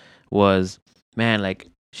this was, man, like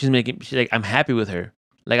she's like I'm happy with her.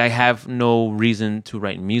 Like I have no reason to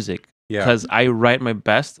write music Yeah. because I write my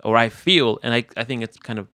best, or I feel, and I think it's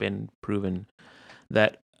kind of been proven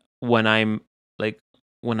that when I'm like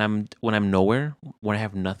when I'm nowhere, when I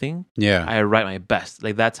have nothing, Yeah. I write my best.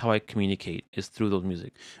 Like that's how I communicate, is through those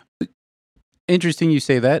music. Interesting you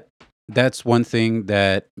say that. That's one thing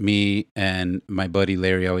that me and my buddy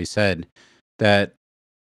Larry always said, that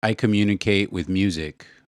I communicate with music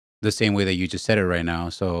the same way that you just said it right now.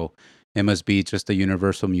 So it must be just a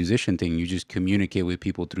universal musician thing. You just communicate with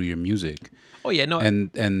people through your music. Oh yeah, no,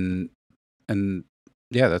 And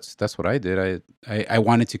yeah, that's what I did. I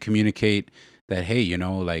wanted to communicate that, hey,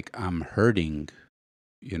 like I'm hurting,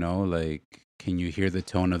 like, can you hear the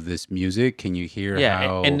tone of this music? Can you hear yeah,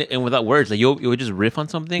 how and without words, like you would just riff on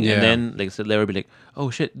something, Yeah. and then like so Larry would be like,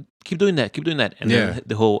 "Oh shit, keep doing that, and Yeah. then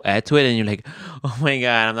the whole add to it, and you're like, "Oh my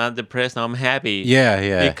god, I'm not depressed, now I'm happy."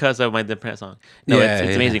 yeah. Because of my depressed song. No, Yeah, it's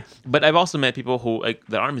yeah. amazing. But I've also met people who like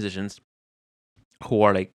that are musicians who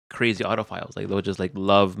are like crazy audiophiles. Like they'll just like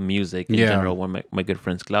love music in Yeah. general. One of my good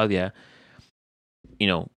friends, Claudia,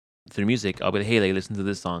 through music, I'll be like, hey, like listen to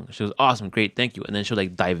this song. She goes, awesome, great, thank you. And then she'll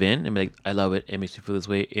like dive in and be like, I love it. It makes me feel this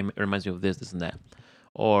way. It reminds me of this, and that.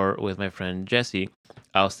 Or with my friend Jesse,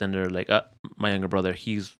 I'll send her like, my younger brother.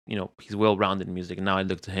 He's well rounded in music, and now I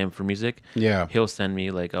look to him for music. Yeah. He'll send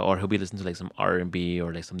me like, or he'll be listening to like some R&B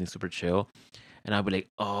or like something super chill, and I'll be like,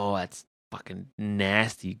 oh, that's fucking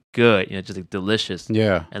nasty good, just like delicious.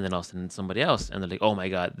 Yeah. And then I'll send somebody else, and they're like, oh my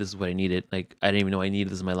god, this is what I needed. Like I didn't even know I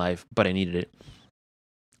needed this in my life, but I needed it.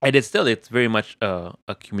 And it's very much a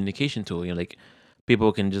communication tool. Like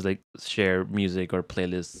people can just like share music or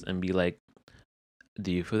playlists and be like,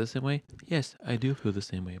 do you feel the same way? Yes, I do feel the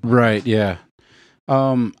same way. Right. Yeah.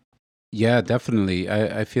 Yeah, definitely.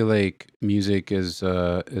 I feel like music is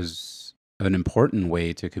an important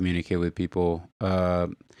way to communicate with people.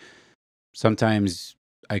 Sometimes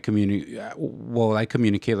I communicate. Well, I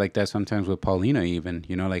communicate like that sometimes with Paulina. Even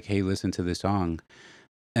like, hey, listen to this song,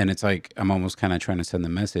 and it's like I'm almost kind of trying to send the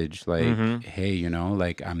message, like, hey,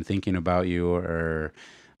 like I'm thinking about you, or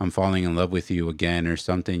I'm falling in love with you again, or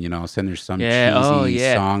something. Send her some cheesy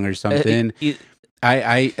song or something. Dude,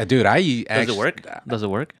 does it work? Does it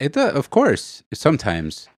work? It does, of course.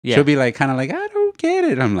 Sometimes she'll be like, kind of like, I don't get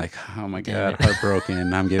it. I'm like, oh my god,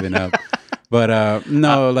 heartbroken. I'm giving up. But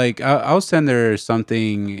no, like I'll send her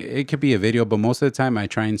something. It could be a video, but most of the time I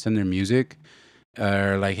try and send her music,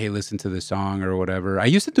 or like, hey, listen to this song or whatever. I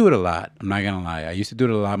used to do it a lot. I'm not gonna lie. I used to do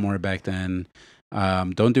it a lot more back then.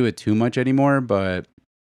 Don't do it too much anymore, but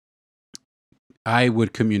I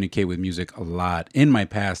would communicate with music a lot in my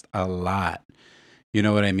past, a lot. You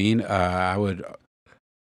know what I mean? I would,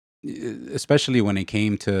 especially when it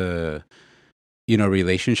came to,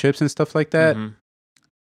 relationships and stuff like that.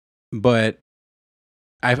 But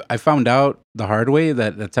I found out the hard way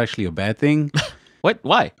that that's actually a bad thing. What?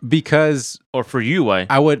 Why? Because, or for you, why?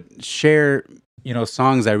 I would share,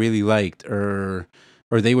 songs I really liked, or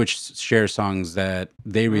they would share songs that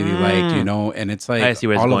they really liked, and it's like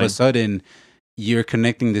all of a sudden you're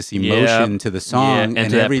connecting this emotion to the song,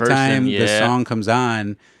 and every time the song comes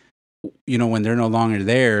on, when they're no longer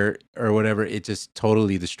there or whatever, it just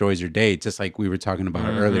totally destroys your day. Just like we were talking about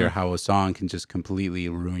earlier, how a song can just completely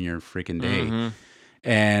ruin your freaking day.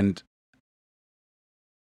 And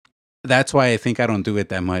that's why I think I don't do it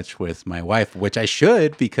that much with my wife, which I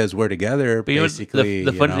should, because we're together. But basically,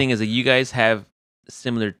 the funny thing is that you guys have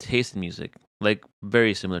similar taste in music, like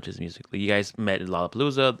very similar taste in music. Like you guys met at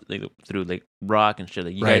Lollapalooza, like through like rock and shit.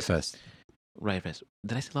 Like you Riot Fest. Riot Fest.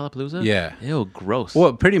 Did I say Lollapalooza? Yeah. Ew, gross.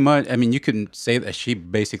 Well, pretty much. I mean, you can say that she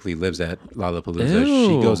basically lives at Lollapalooza.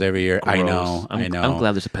 She goes every year. Gross. I know. I'm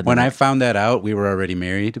glad there's a pandemic. When I found that out, we were already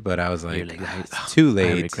married, but I was like, it's too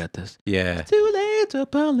late. I regret this. Yeah. It's too late to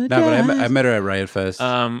apologize. No, but I met her at Riot Fest.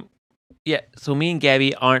 Yeah. So me and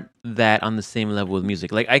Gabby aren't that on the same level with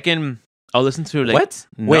music. Like I'll listen to her. Like, what?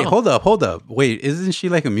 No. Wait, hold up. Wait, isn't she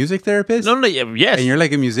like a music therapist? No, yes. And you're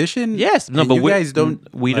like a musician? Yes. No, and but you guys don't.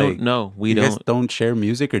 We like, don't know. We you don't. guys don't share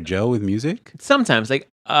music or gel with music? Sometimes, like,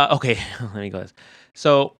 okay, let me go this.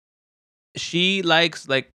 So she likes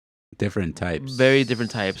like different types, very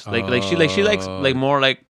different types. Like she likes like more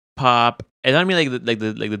like pop. And I don't mean like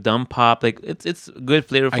the dumb pop. Like it's good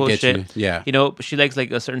flavorful shit. You. Yeah. She likes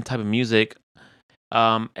like a certain type of music.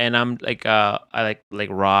 And I'm like I like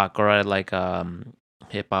rock, or I like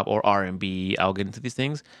hip hop or R&B. I'll get into these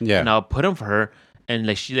things. Yeah. And I'll put them for her. And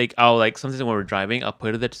like I'll like sometimes when we're driving, I'll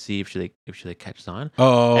put her there to see if she catches on.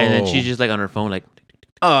 Oh. And then she's just like on her phone like.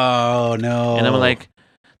 Oh no. And I'm like,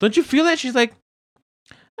 don't you feel that? She's like,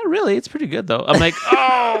 not really. It's pretty good though. I'm like,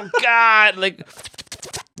 oh god, like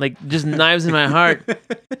just knives in my heart.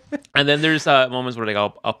 And then there's moments where like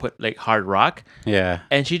I'll put like hard rock. Yeah.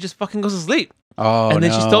 And she just fucking goes to sleep. Oh. And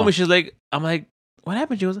then she told me, she's like, I'm like, what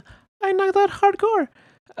happened? She goes, I knocked out hardcore.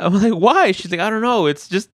 I'm like, why? She's like, I don't know. It's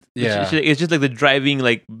just it's just like the driving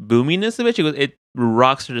like boominess of it. She goes, it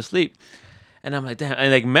rocks her to sleep. And I'm like, damn.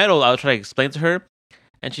 And like metal, I'll try to explain to her,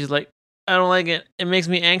 and she's like, I don't like it. It makes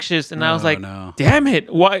me anxious. And I was like, damn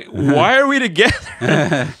it. Why are we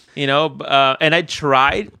together? And I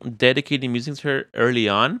tried dedicating music to her early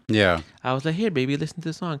on. Yeah. I was like, here, baby, listen to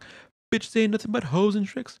this song. Bitch saying nothing but hoes and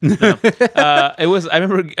tricks. No. I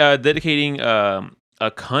remember dedicating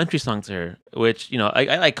a country song to her, which,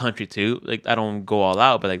 I like country too. Like, I don't go all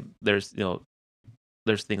out, but like, there's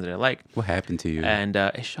things that I like. What happened to you? And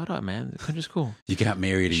shut up, man. Country's cool. You got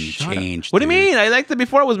married and you changed. What do you mean? I liked it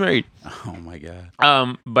before I was married. Oh my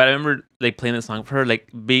god. But I remember like playing the song for her, like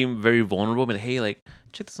being very vulnerable, but like, hey, like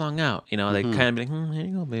check the song out. Like kind of be like, here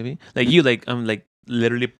you go, baby. Like you, like I'm like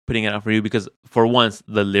literally putting it out for you because for once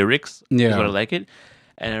the lyrics is what I like it.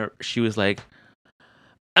 And she was like,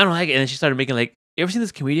 I don't like it. And then she started making like, you ever seen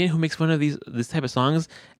this comedian who makes fun of this type of songs?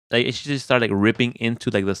 like she just started like ripping into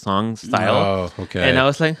like the song style. Oh, okay. And I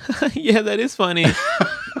was like, yeah, that is funny.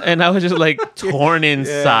 And I was just like torn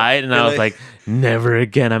inside. And I was like, never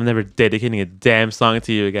again. I'm never dedicating a damn song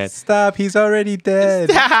to you again. Stop. He's already dead.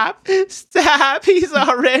 Stop. He's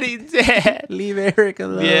already dead. Leave Eric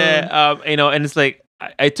alone. Yeah. And it's like,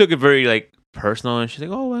 I took it very like personal. And she's like,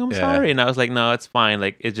 oh, I'm sorry. And I was like, no, it's fine.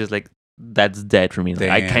 Like, it's just like, that's dead for me.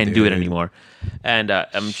 Like, I can't do it anymore. And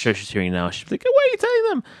I'm sure she's hearing now. She's like, why are you telling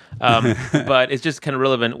them? But it's just kind of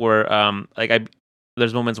relevant where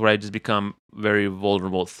there's moments where I just become very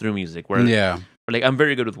vulnerable through music where like I'm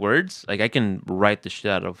very good with words. Like I can write the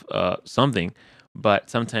shit out of something, but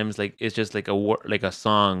sometimes like it's just like a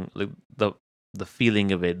song, like the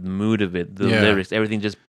feeling of it, the mood of it, the lyrics, everything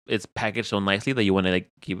just it's packaged so nicely that you want to like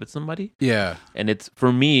give it to somebody. Yeah. And it's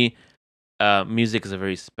for me music is a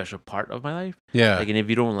very special part of my life. Yeah. Like, and if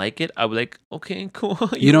you don't like it, I would like, okay, cool.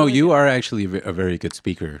 You are actually a very good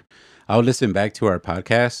speaker. I'll listen back to our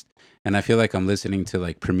podcast and I feel like I'm listening to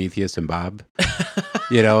like Prometheus and Bob.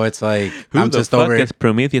 It's like I'm just over it.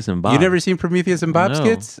 Prometheus and Bob. You never seen Prometheus and Bob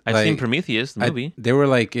skits? I've seen Prometheus, the movie. They were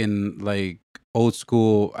like in like old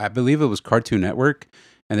school, I believe it was Cartoon Network.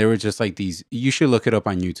 And they were just like these. You should look it up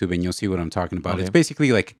on YouTube, and you'll see what I'm talking about. Okay. It's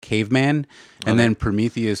basically like a caveman, and then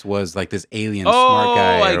Prometheus was like this alien smart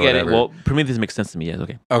guy. Oh, I get it. Well, Prometheus makes sense to me. Yes,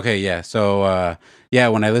 okay. Okay, yeah. So,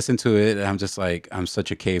 when I listen to it, I'm just like, I'm such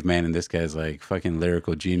a caveman, and this guy's like fucking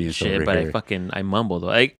lyrical genius. Shit, over but here. I mumble though.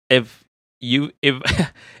 Like if I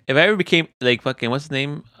ever became like fucking what's his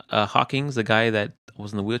name? Hawking's the guy that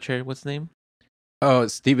was in the wheelchair. What's his name? Oh,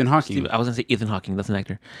 Stephen Hawking. I was gonna say Ethan Hawking. That's an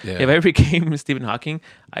actor. Yeah. If I ever became Stephen Hawking,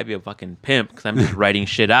 I'd be a fucking pimp because I'm just writing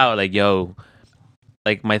shit out. Like, yo,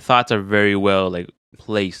 like my thoughts are very well like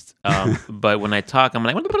placed. But when I talk, I'm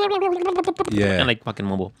like, and like fucking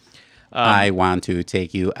mumble. I want to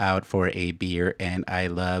take you out for a beer, and I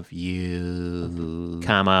love you.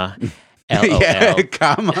 Comma. LOL.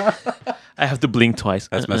 Comma. I have to blink twice.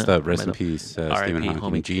 That's messed up. Rest in peace, Stephen Hawking.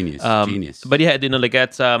 Homie. Genius. Genius. But yeah, like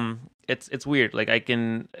that's it's weird. Like I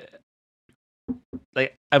can,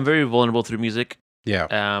 like I'm very vulnerable through music.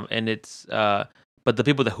 Yeah. And it's but the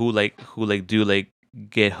people who do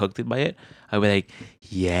get hooked by it, I'll be like,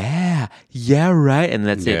 yeah, right, and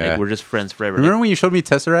that's it. Like we're just friends forever. Remember when you showed me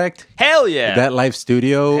Tesseract? Hell yeah, that live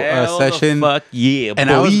studio session. Fuck yeah, and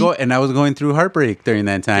boy. I was going through heartbreak during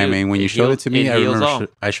that time. Dude, and when you showed it to me, I remember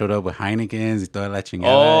I showed up with Heineken's, toda la chingada.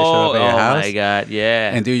 I showed up at your house. Oh my god,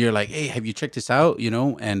 yeah. And dude, you're like, hey, have you checked this out?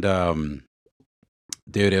 And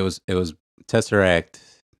dude, it was Tesseract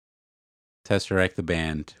the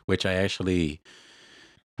band, which I actually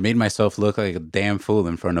made myself look like a damn fool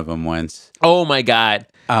in front of him once. Oh my god.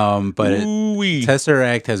 But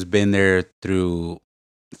Tesseract has been there through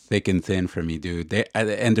thick and thin for me, dude.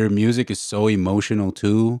 And their music is so emotional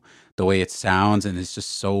too, the way it sounds, and it's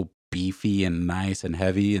just so beefy and nice and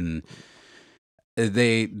heavy, and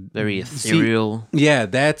they very ethereal. Yeah,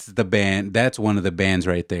 that's the band. That's one of the bands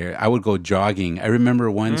right there. I would go jogging. I remember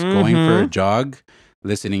once going for a jog,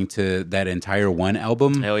 listening to that entire One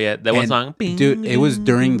album. Hell yeah, that one song. Dude, it was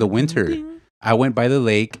during the winter. I went by the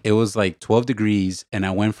lake. It was like 12 degrees, and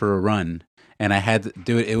I went for a run. And I had,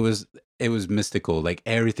 dude, it was mystical. Like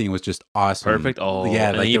everything was just awesome. Perfect. Oh,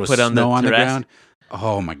 yeah, like you there was put snow on the ground.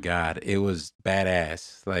 Oh my god, it was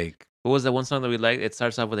badass. Like, what was that one song that we liked? It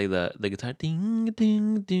starts off with like the guitar, ding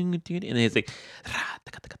ding ding ding, and then it's like.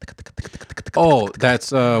 Oh,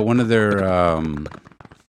 that's one of their.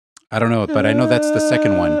 I don't know, but I know that's the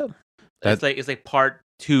second one. It's like part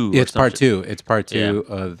 2. It's part 2. It's part 2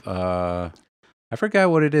 of I forgot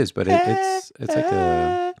what it is, but it's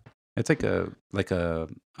like a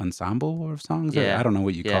ensemble of songs. Yeah. I don't know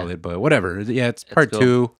what you call it, but whatever. Yeah, it's part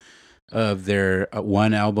 2 of their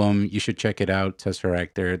One album. You should check it out.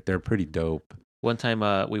 Tesseract. They're pretty dope. One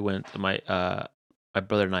time we went, my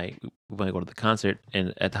brother and I, we went to go to the concert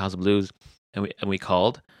at the House of Blues, and we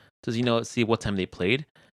called to see what time they played.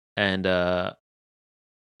 And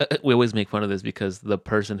we always make fun of this because the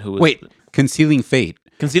person who was... Wait, Concealing Fate.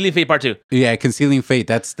 Concealing Fate Part 2. Yeah, Concealing Fate.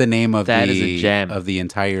 That's the name of that is a jam. Of the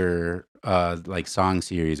entire like song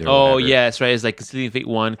series. Or whatever. Yeah, that's right. It's like Concealing Fate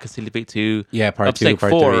 1, Concealing Fate 2. Yeah, Part 2, like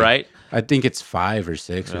Part 4, 3. right? I think it's 5 or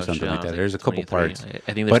 6 or something like that. There's a couple 23. parts.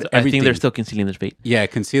 I think they're still concealing their fate. Yeah,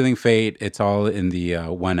 Concealing Fate. It's all in the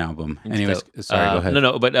One album. Anyways, sorry, go ahead.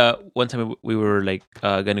 No. But one time we were like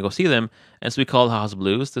gonna go see them, and so we called House of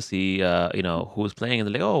Blues to see who was playing, and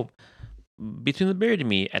they're like, oh, Between the Buried and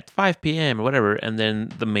Me at 5 p.m. or whatever, and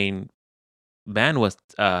then the main band was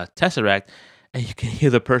Tesseract, and you can hear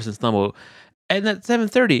the person stumble, and at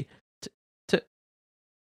 7:30.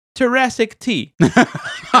 Jurassic T.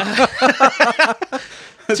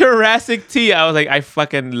 Jurassic T. I was like, I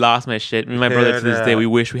fucking lost my shit. Me and my brother to this day, Yeah. we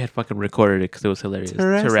wish we had fucking recorded it because it was hilarious.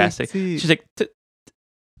 Jurassic T. She's like,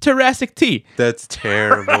 Jurassic T. That's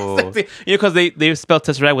terrible. Jurassic T. You know, because they spell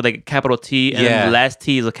Tesseract with like a capital T, and then Yeah. the last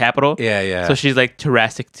T is a capital. Yeah, yeah. So she's like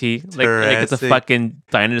Jurassic T. Like it's a Jurassic. fucking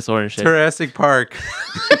dinosaur and shit. Jurassic Park.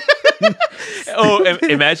 Oh,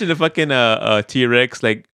 imagine the fucking T-Rex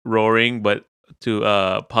like roaring, but to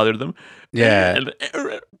pother them. Yeah.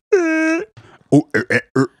 And-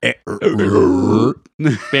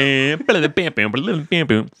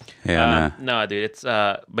 Yeah, no, dude, it's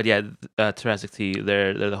but yeah, Jurassic T.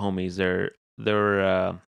 They're the homies. They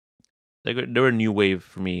were a new wave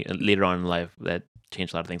for me later on in life that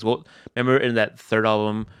changed a lot of things. Well, remember in that third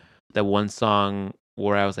album, that one song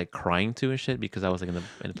where I was like crying to and shit because I was like in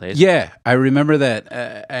the place. Yeah, I remember that.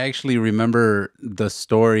 I actually remember the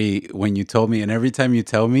story when you told me, and every time you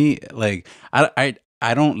tell me, like I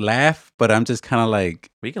don't laugh, but I'm just kind of like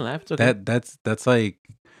We can laugh. It's okay.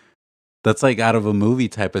 that's like out of a movie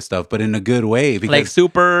type of stuff, but in a good way. Because Like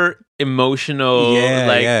super emotional, Yeah,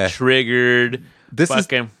 like yeah. triggered. this is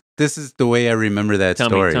Fucking this is the way I remember that Tell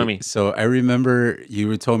me, story. tell me. So I remember you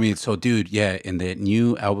were told me. So, dude, yeah, in the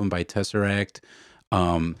new album by Tesseract,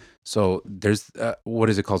 so there's what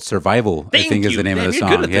is it called? Survival, I Thank think is you. the name Damn, of the you're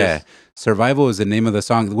good song. at Yeah, this. Survival is the name of the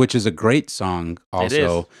song, which is a great song. It is.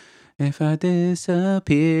 Also, if I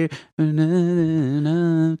disappear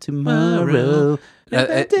tomorrow.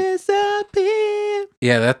 disappear.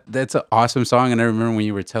 Yeah, that's an awesome song. And I remember when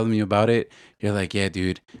you were telling me about it, you're like, yeah,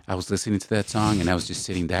 dude, I was listening to that song and I was just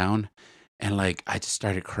sitting down and like I just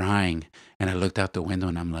started crying and I looked out the window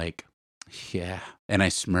and I'm like, yeah. And I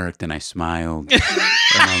smirked and I smiled. And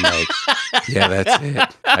I'm like, yeah, that's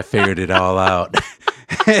it. I figured it all out.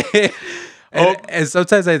 And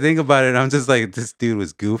sometimes I think about it and I'm just like, this dude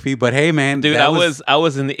was goofy. But hey, man. Dude, that I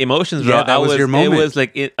was in the emotions, bro. Yeah, that was your moment. It was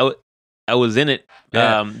like I was in it.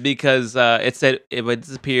 Yeah. Because it said if I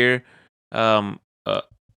disappear,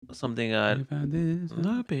 something If I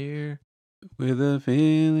disappear with a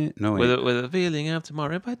feeling. No, wait. with a feeling of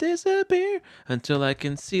tomorrow. If I disappear until I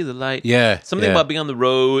can see the light. Yeah. Something yeah. about being on the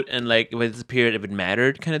road and like if I disappeared, if it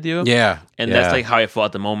mattered, kind of deal. Yeah. And yeah. that's like how I felt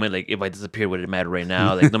at the moment. Like if I disappeared, would it matter right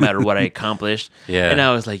now? Like no matter what I accomplished. Yeah. And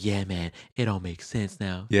I was like, yeah, man, it all makes sense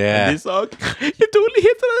now. Yeah. And this song, it totally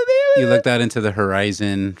hits on You looked out into the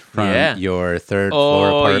horizon from Yeah. your third floor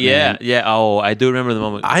Oh apartment. yeah. Oh, I do remember the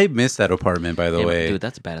moment. I miss that apartment, by the Yeah, way. dude,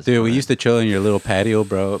 that's a badass. Dude, we apartment. used to chill in your little patio,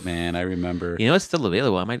 bro. Man, I remember. You know, it's still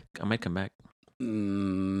available. I might come back.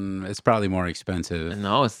 It's probably more expensive.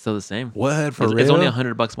 No, it's still the same. What for It's, real? it's only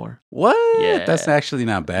 $100 more. What? Yeah. That's actually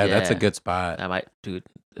not bad. That's a Yeah. good spot. I might, dude.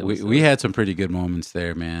 We had some pretty good moments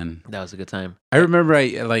there, man. That was a good time. I remember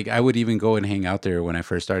I would even go and hang out there when I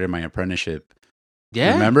first started my apprenticeship.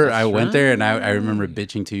 Yeah. Remember, that's I went there and I right. remember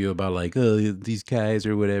bitching to you about like, oh, these guys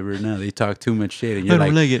or whatever. No, they talk too much shit, and you're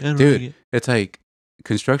like, it. I don't dude, like it. it's like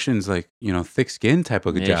construction's like thick skin type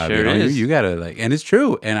of a It job. sure You know, is. you gotta like, and it's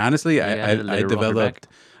true. And honestly, You gotta I let it roll your developed.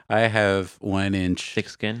 back. I have 1 inch Thick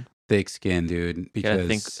skin. thick skin, dude. You gotta Because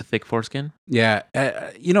think thick foreskin. yeah,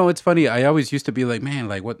 it's funny. I always used to be like, man,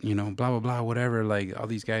 like what, blah blah blah, whatever. Like all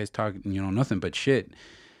these guys talk, nothing but shit.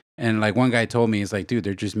 And like one guy told me, it's like, dude,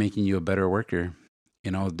 they're just making you a better worker.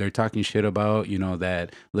 They're talking shit about,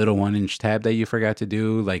 that little 1 inch tab that you forgot to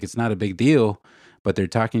do. Like it's not a big deal, but they're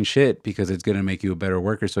talking shit because it's gonna make you a better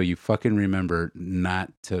worker. So you fucking remember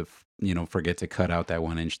not to, forget to cut out that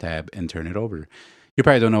 1 inch tab and turn it over. You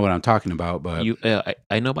probably don't know what I'm talking about, but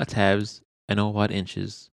I know about tabs. I know about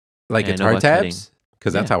inches. like I know guitar about cutting. tabs,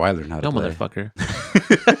 because that's Yeah. how I learned how to No, play. motherfucker.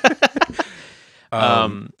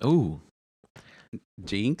 Ooh,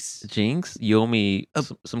 Jinx. Jinx, you owe me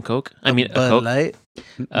some coke. I mean, a Bud coke. Light.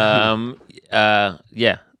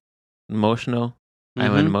 Yeah, emotional.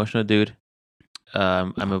 I'm an Mhm. emotional dude.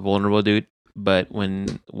 I'm a vulnerable dude. But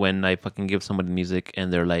when I fucking give somebody music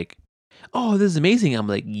and they're like, "Oh, this is amazing," I'm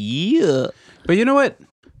like, "Yeah." But you know what?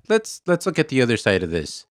 Let's look at the other side of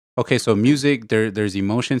this. Okay, so music, there's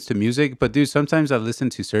emotions to music, but dude, sometimes I listen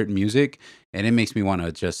to certain music and it makes me want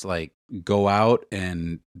to just like go out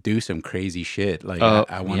and do some crazy shit. Like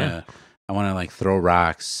I want to like throw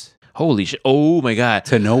rocks Holy shit! Oh my god!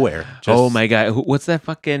 to nowhere. Oh my god! What's that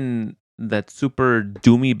fucking that super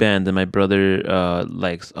doomy band that my brother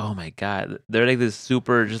likes? Oh my god! They're like this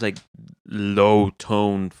super just like low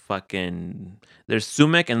tone fucking. There's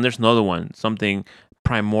Sumac and there's another one, something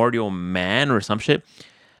Primordial Man or some shit,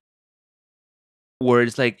 where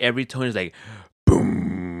it's like every tone is like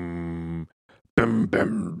boom, boom,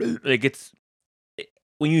 boom. Like it's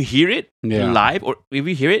when you hear it Yeah. live, or if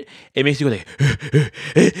you hear it, it makes you go like,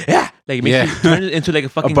 yeah, like it makes Yeah. you turn it into like a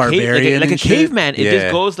fucking barbarian like a and shit? caveman. It Yeah.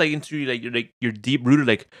 just goes like into like you're deep rooted,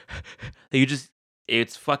 like you just.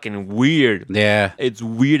 It's fucking weird. Yeah. It's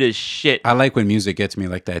weird as shit. I like when music gets me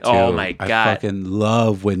like that too. Oh my I God. fucking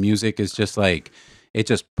love when music is just like, it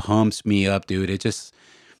just pumps me up, dude. It just,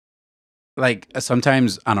 like,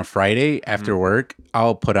 sometimes on a Friday after work,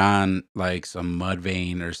 I'll put on like some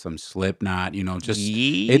Mudvayne or some Slipknot, just,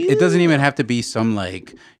 it doesn't even have to be some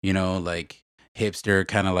like, like hipster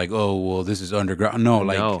kind of like, oh, well, this is underground. No,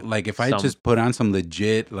 No, like if I some- just put on some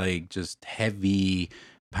legit, like just heavy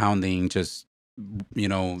pounding, just,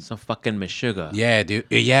 some fucking Meshuggah. yeah, dude.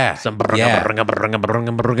 Yeah. Some Yeah.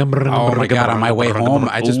 Oh my God, on my way home,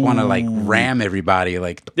 I just want to like ram everybody,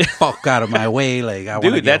 like the fuck out of my way. Like I want to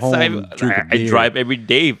Dude, get that's home, drink a I beer. drive every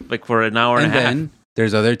day like for an hour and, And a half. then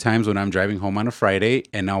there's other times when I'm driving home on a Friday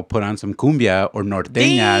and I'll put on some cumbia or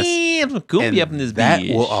norteñas. Damn, some cumbia And up in this that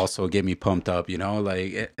bitch. will also get me pumped up,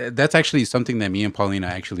 like that's actually something that me and Paulina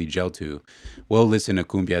actually gel to. We'll listen to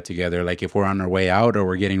cumbia together. Like if we're on our way out or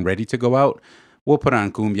we're getting ready to go out, we'll put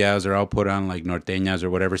on cumbias or I'll put on like norteñas or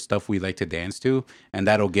whatever stuff we like to dance to, and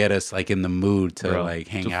that'll get us like in the mood to Bro, like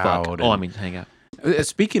hang to out. fuck. and- Oh, I mean, hang out.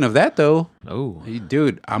 Speaking of that though, Oh,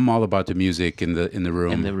 dude, I'm all about the music in the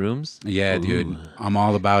room. in the rooms. Yeah, dude, Ooh. I'm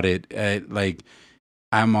all about it. Like,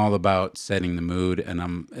 I'm all about setting the mood, and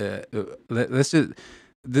I'm. Let's just.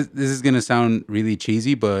 This is gonna sound really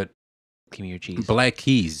cheesy, but Give me your cheese. Black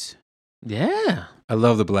Keys. Yeah. I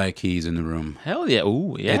love the Black Keys in the room. Hell yeah.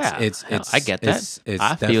 Ooh, yeah. It's Hell, I get that. It's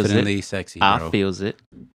I feels it. definitely sexy, bro. I feels it.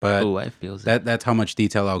 but Oh, I feels it. that's how much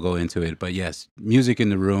detail I'll go into it. But yes, music in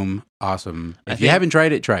the room, awesome. I If you think- haven't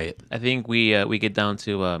tried it, try it. I think we get down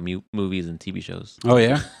to movies and TV shows. Oh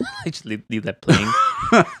yeah. I just leave that playing.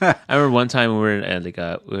 I remember one time we were in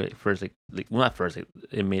we were first well, not first, like,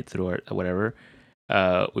 it made through our whatever.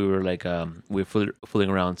 We were like we were fooling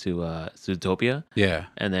around to Zootopia, Yeah.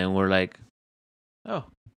 and then we're like, oh,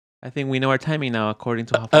 I think we know our timing now according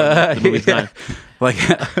to how far the movie's yeah. gone. Like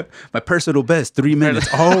my personal best, 3 minutes.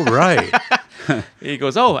 All right. He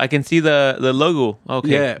goes, oh, I can see the logo. Okay,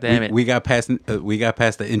 Yeah, damn it. we got past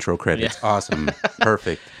the intro credits. Awesome,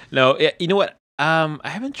 perfect. No, you know what? I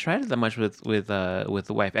haven't tried it that much with the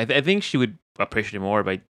wife. I think she would appreciate it more if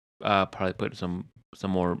I probably put some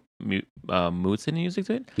more mood setting music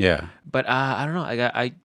to it. Yeah, But I don't know.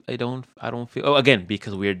 I don't feel. Oh, again,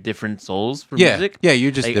 because we're different souls for yeah, music. yeah.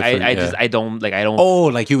 You're just Like, different. yeah. I don't. Oh,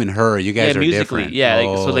 like you and her, you guys yeah, are musically, different. yeah.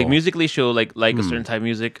 Like, so like Oh. musically, she'll like a Hmm. certain type of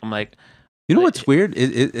music. I'm like, You know like- what's weird?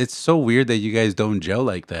 It's so weird that you guys don't gel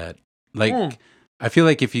like that. Like, Mm. I feel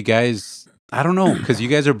like if you guys, I don't know, because you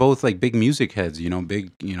guys are both like big music heads.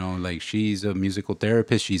 Big. Like she's a musical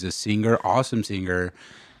therapist. She's a singer, awesome singer.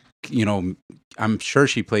 I'm sure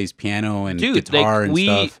she plays piano and dude, guitar like and we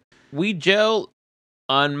stuff. we gel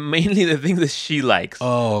on mainly the things that she likes.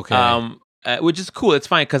 Oh, okay. Which is cool. It's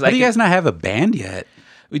fine because How do you guys not have a band yet?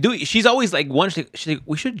 we do. She's always like she's like,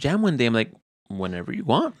 we should jam one day. I'm like, whenever you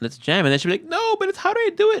want, let's jam. And then she'll be like, no, but it's how do I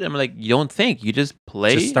do it? I'm like, you don't think, you just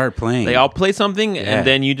play. Just start playing. Like I'll play something Yeah. and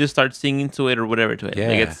then you just start singing to it or whatever to it. Yeah.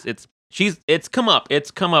 Like it's come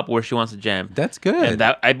up where she wants to jam. That's good. And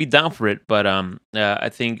that I'd be down for it, but I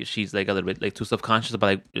think she's like a little bit like too self-conscious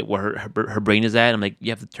about like where her brain is at. I'm like, you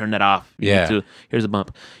have to turn that off. Here's a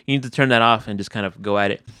bump. You need to turn that off and just kind of go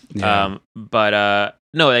at it. Yeah. But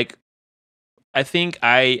no, like I think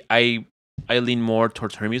I lean more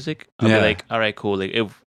towards her music. I'll be Yeah. like, all right, cool. Like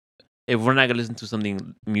if we're not gonna listen to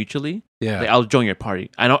something mutually, yeah. like I'll join your party.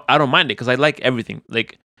 I don't mind it because I like everything.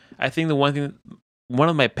 Like I think one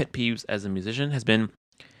of my pet peeves as a musician has been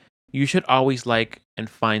you should always like and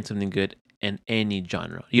find something good in any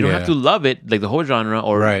genre. You don't have Yeah. to love it, like the whole genre,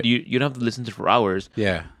 or Right. you don't have to listen to it for hours.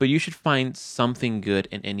 yeah. But you should find something good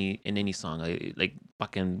in any song. Like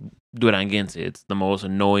fucking Duranguense. It's the most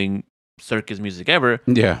annoying circus music ever.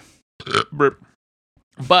 Yeah.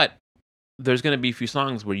 But there's gonna be a few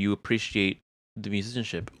songs where you appreciate the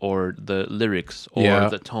musicianship or the lyrics or Yeah.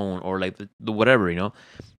 the tone or like the whatever, you know.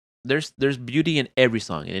 There's beauty in every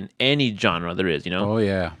song and in any genre there is, you know. Oh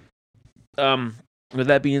yeah. With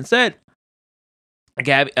that being said,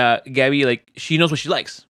 Gabby, like she knows what she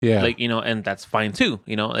likes. Yeah. Like, you know, and that's fine too,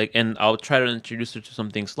 you know, like, and I'll try to introduce her to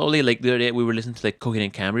something slowly. Like the other day we were listening to like Cocaine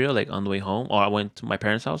and Cambria, like on the way home, or I went to my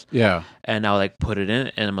parents' house yeah. and I'll like put it in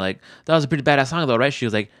and I'm like, that was a pretty badass song though, right? She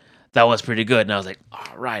was like, that was pretty good. And I was like,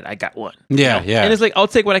 all right, I got one. You Yeah, know? yeah. And it's like, I'll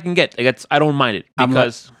take what I can get. Like, I don't mind it I'm like-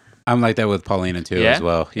 because I'm like that with Paulina too, Yeah? as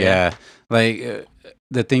well. Yeah. Yeah. Like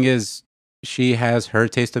the thing is, she has her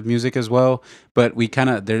taste of music as well, but we kind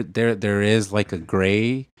of there is like a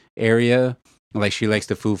gray area Like she likes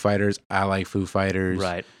the Foo Fighters. I like Foo Fighters.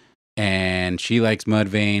 Right. And she likes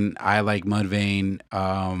Mudvayne. I like Mudvayne.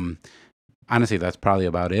 Honestly, that's probably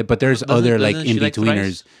about it. But there's other like Doesn't in she like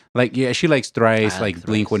betweeners. Thrice? Like yeah, she likes Thrice, I like like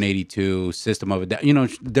Blink Thrice. 182, System of a Down. You know,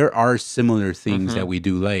 there are similar things Mhm. that we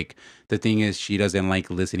do like. The thing is, she doesn't like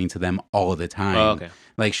listening to them all the time. Oh, okay.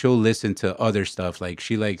 Like she'll listen to other stuff. Like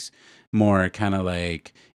she likes more kind of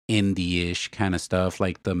like indie-ish kind of stuff,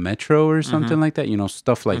 like the Metro or something like that. You know,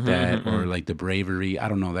 stuff like Mhm, that, mhm, or mhm. like the Bravery. I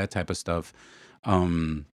don't know, that type of stuff.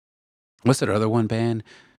 What's that other one band?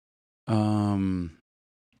 Um,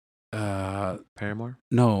 Paramore?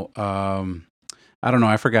 no, I don't know.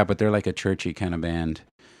 I forgot, but they're like a churchy kind of band.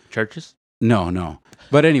 Churches? No.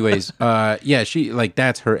 But anyways, yeah, she like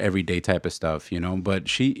that's her everyday type of stuff, you know. But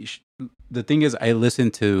the thing is, I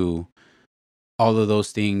listen to all of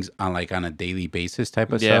those things on a daily basis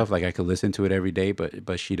type of Yeah. stuff. Like I could listen to it every day,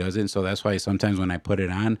 but she doesn't. So that's why sometimes when I put it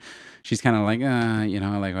on, she's kind of like, you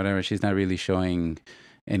know, like whatever. She's not really showing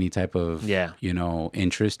any type of Yeah. you know,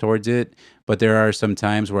 interest towards it. But there are some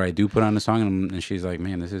times where I do put on a song and she's like,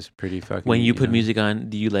 man, this is pretty fucking. When you put know. music on,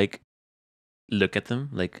 do you like look at them?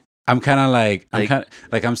 Like I'm kind of like I'm Like- kind of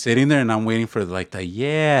like I'm sitting there and I'm waiting for like the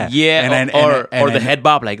yeah, and or the I- head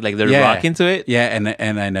bob, like they're Yeah. rocking to it. yeah,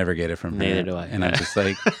 and I never get it from her. Neither do I. And I'm just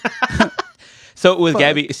like, So with Fuck.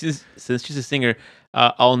 Gabby, since she's a singer,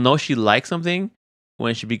 I'll know she likes something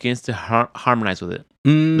when she begins to harmonize with it.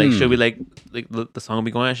 Like she'll be like the song will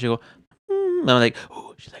be going, and she'll go, and I'm like,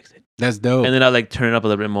 oh, she likes it. that's dope. And then I'll like turn it up a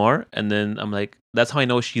little bit more, and then I'm like, that's how I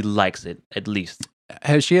know she likes it at least.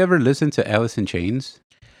 Has she ever listened to Alice in Chains?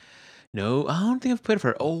 No, I don't think I've put it for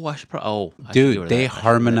her. Oh, I should probably. Oh, I should give her Dude, that. they I should do that.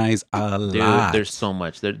 harmonize a Dude, lot. there's so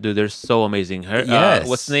much. They're so amazing. Her, Yes.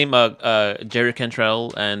 what's the name? Jerry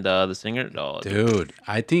Cantrell and the singer. Oh, Dude,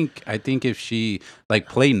 I think if she like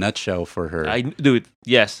play Nutshell for her, Dude,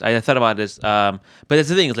 yes, I thought about this. But that's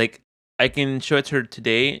the thing. Is like I can show it to her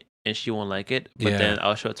today, and she won't like it. But Yeah. then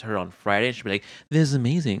I'll show it to her on Friday, and she'll be like, "This is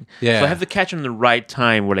amazing." yeah, So I have to catch her in the right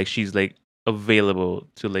time where like she's like available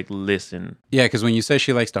to like listen. yeah, because when you say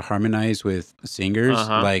she likes to harmonize with singers,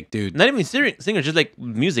 Uh-huh. like, dude, Not even singers, just like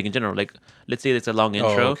music in general. Like let's say it's a long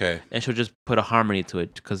intro, okay. and she'll just put a harmony to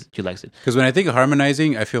it because she likes it. Because when I think of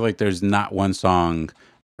harmonizing, I feel like there's not one song,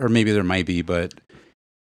 or maybe there might be, but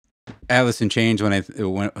Alice in Chains. When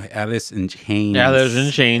Alice in Chains, Yeah, there's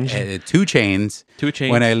a change. 2 Chains. 2 Chainz.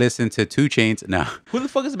 When I listen to 2 Chains, no, Who the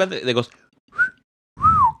fuck is the band that goes?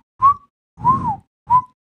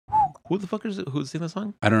 Who the fuck is who's singing the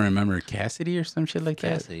song? I don't remember Cassidy or some shit like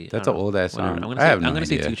Cassidy. that. That's I an don't know. old ass Whatever. song. I'm I gonna say, have no I'm gonna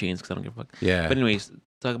say idea. 2 Chainz because I don't give a fuck. Yeah. But anyways,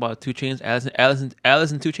 talk about 2 Chainz.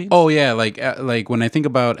 Alice and 2 Chainz. Oh yeah, like when I think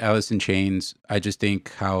about Alice in Chains, I just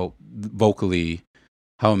think how vocally,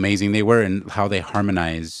 how amazing they were and how they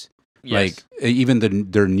harmonize. yes. Like even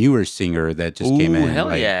their newer singer that just came Ooh, in, hell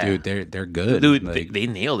like, yeah. dude, they're good, dude, Like, they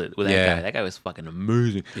nailed it with that Yeah. guy. That guy was fucking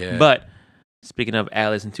amazing. yeah. But speaking of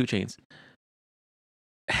Alice and 2 Chainz,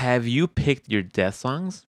 have you picked your death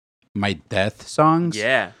songs? my death songs,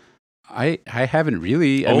 Yeah. I haven't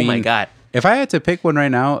really. I Oh mean, my god. if I had to pick one right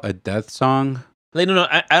now, a death song, Like no,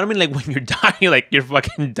 I don't mean like when you're dying, like you're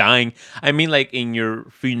fucking dying. I mean like in your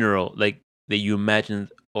funeral, like that you imagined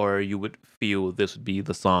or you would feel this would be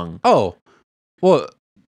the song. oh, well,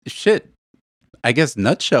 shit. I guess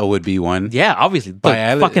Nutshell would be one. Yeah, obviously,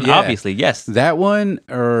 By fucking yeah. obviously, yes. That one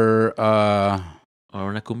or Or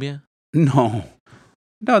una cumbia.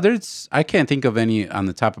 No, there's I can't think of any on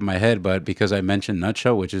the top of my head, but because I mentioned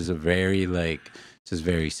Nutshell, which is a very this is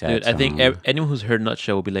very sad. Dude, I think song. anyone who's heard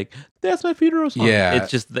Nutshell will be like, "That's my funeral song." Yeah.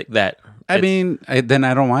 it's just like that. I It's- mean, then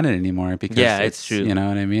I don't want it anymore because Yeah, it's true. You know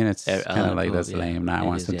what I mean? It's a kind lot of like people- that's yeah, lame. Nah, I it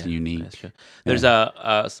want is, something yeah, unique. That's true.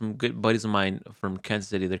 There's some good buddies of mine from Kansas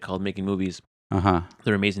City. They're called Making Movies. Uh-huh.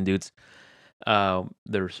 They're amazing dudes.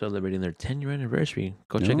 They're celebrating their 10-year anniversary.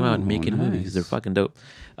 Go check them out. Oh, Making Movies. They're nice. fucking dope.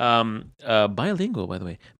 Bilingual, by the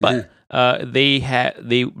way. But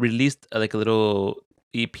they released like a little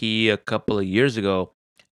EP a couple of years ago,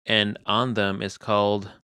 and on them is called.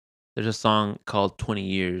 There's a song called 20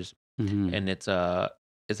 Years, Mhm. and it's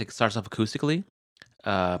like starts off acoustically,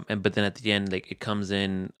 but then at the end like it comes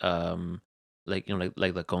in like you know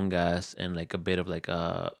like the congas and like a bit of like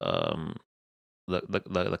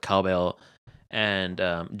the cowbell and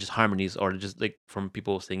just harmonies or just like from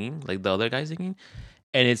people singing like the other guy singing,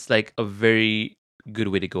 and it's like a very good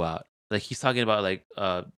way to go out. Like he's talking about like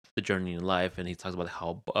the journey in life, and he talks about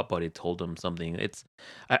how a buddy told him something. It's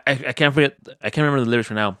I can't forget, I can't remember the lyrics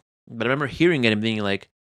right now, but I remember hearing it and being like,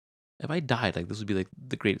 if I died, like this would be like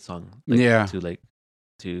the great song. Like, Yeah.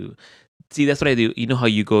 To See, that's what I do. You know how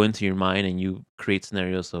you go into your mind and you create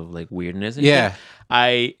scenarios of like weirdness and Yeah.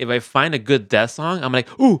 shit? If I find a good death song, I'm like,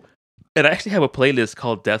 ooh. And I actually have a playlist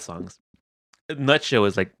called Death Songs. Nutshell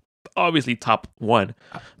is like obviously top 1.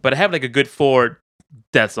 But I have like a good 4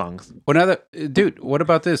 death songs. Dude, what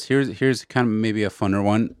about this? Here's kind of maybe a funner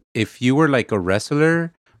one. If you were like a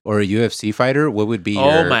wrestler or a UFC fighter, what would be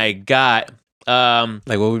Oh my God. what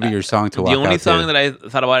would be your song to walk The only out song to? that I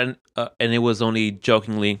thought about, and it was only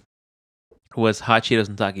jokingly, was Hot Cheetos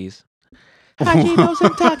and Takis. Hot Cheetos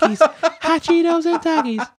and Takis. Hot Cheetos and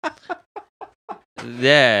Takis.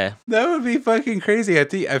 Yeah. That would be fucking crazy. I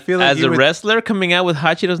feel like As a wrestler coming out with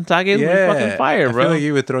Hot Cheetos and Takis would be fucking fire, I bro. feel like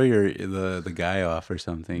you would throw the guy off or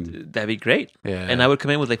something. That'd be great. Yeah. And I would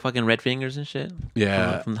come in with like fucking red fingers and shit.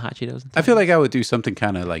 Yeah. From the Hot Cheetos and Takis. I feel like I would do something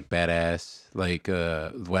kind of like badass, like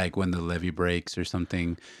when the levee breaks or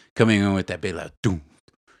something, coming in with that bit like doom,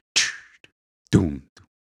 doom,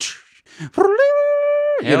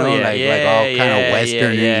 you know, yeah, like all kind of yeah,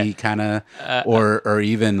 western-y yeah. kind of, or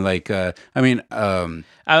even like I've been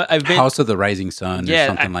House of the Rising Sun or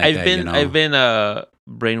something like that. You know, I've been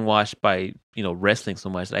brainwashed by wrestling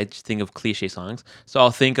so much that I just think of cliche songs. So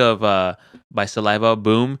I'll think of by Saliva,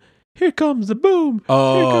 Boom. Here comes the boom.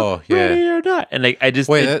 Oh, yeah. Ready or not, and like I just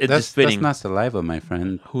wait, it's that's just fitting. not Saliva, my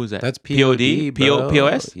friend. Who is that? That's POD? bro.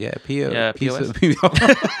 POS? Yeah, Yeah, POS.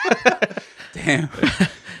 Damn.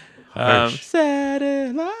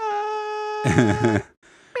 Satellite.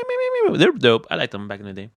 They're dope. I liked them back in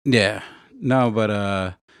the day. Yeah. No,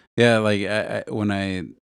 but yeah, like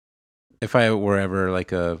if I were ever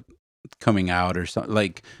like coming out or something,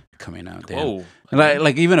 like coming out, damn. Oh,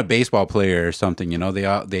 Like even a baseball player or something, you know,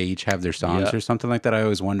 they each have their songs Yeah. or something like that. I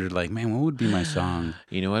always wondered, like, man, what would be my song?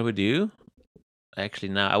 you know what I would do? Actually,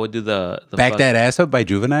 no, I would do the Back That Ass Up by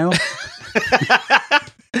Juvenile.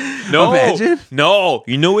 No, Imagine. no.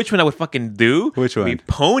 You know which one I would fucking do? Which one? Be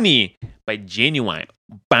Pony by Genuine.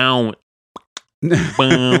 Boom,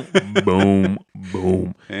 boom, boom,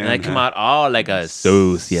 boom. And I come out all like a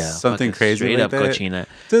sauce, yeah. Something fucking crazy straight like up that? cochina.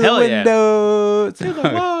 To the Hell yeah. window. To the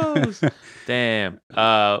walls. Damn.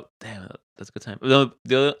 Damn. That's a good time. The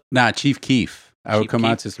other. Nah, Chief Keef. I would Chief come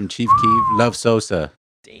out Keef? to some Chief Keef. Love Sosa.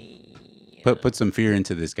 Damn. Put some fear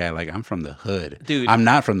into this guy. Like, I'm from the hood. Dude. I'm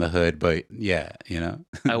not from the hood, but yeah, you know.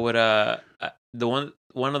 I would the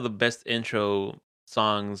one of the best intro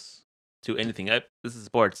songs to anything. This is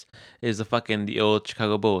sports. Is the old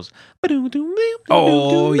Chicago Bulls.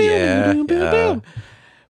 Oh, yeah.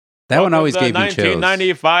 That one always gave me chills.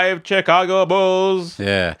 1995 Chicago Bulls.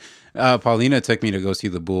 Yeah. Paulina took me to go see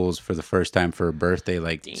the Bulls for the first time for her birthday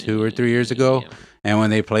like 2 or 3 years ago. And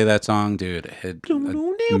when they play that song, dude, it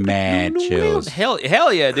mad chills. Hell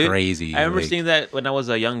yeah, dude. Crazy. I remember like, seeing that when I was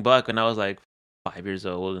a young buck, when I was like 5 years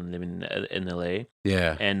old and living in LA.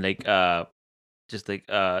 Yeah. And like just like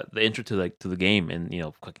the intro to the game, and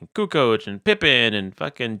fucking Kukoc and Pippen and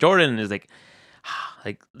fucking Jordan is like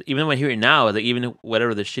even when I hear it now, like even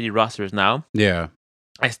whatever the shitty roster is now, Yeah.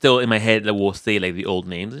 I still in my head will say like the old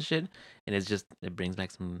names and shit, and it brings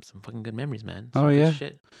back some fucking good memories, man. Some good yeah.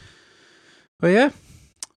 shit. But yeah,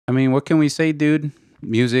 I mean, what can we say, dude?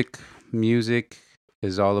 Music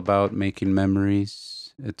is all about making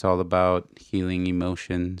memories. It's all about healing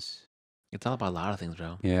emotions. It's all about a lot of things,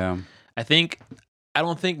 bro. Yeah. I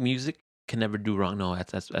don't think music can never do wrong. No,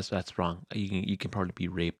 that's wrong. You can probably be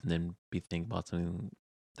raped and then be thinking about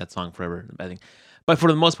that song forever. I think, but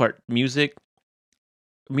for the most part, music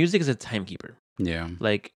is a timekeeper. Yeah.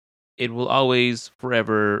 Like it will always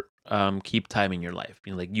forever keep time in your life.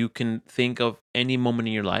 Like you can think of any moment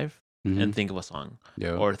in your life and think of a song,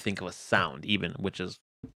 Yeah. or think of a sound, even, which is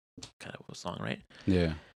kind of a song, right?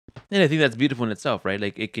 Yeah. And I think that's beautiful in itself, right?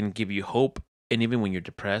 Like it can give you hope, and even when you're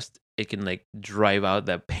depressed, it can like drive out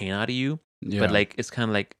that pain out of you. Yeah. But like it's kind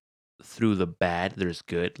of like through the bad, there's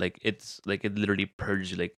good. Like it's like it literally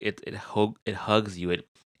purges you. Like it hugs you.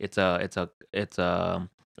 It's a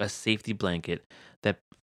safety blanket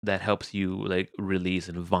that helps you like release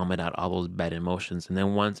and vomit out all those bad emotions. And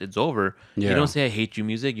then once it's over, you don't say I hate you,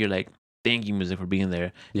 music. You're like, thank you, music, for being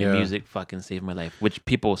there. Your music fucking saved my life. Which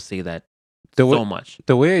people say that so much.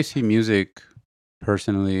 The way I see music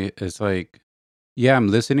personally is like, yeah, I'm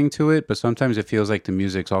listening to it, but sometimes it feels like the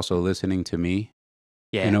music's also listening to me.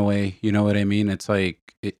 Yeah. In a way, you know what I mean? It's like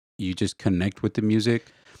you just connect with the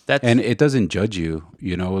music. That's And it doesn't judge you,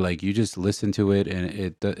 you know, like you just listen to it and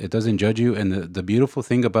it doesn't judge you. And the beautiful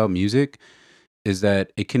thing about music is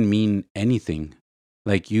that it can mean anything.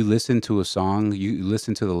 Like you listen to a song, you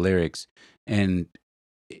listen to the lyrics, and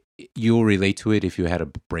you'll relate to it if you had a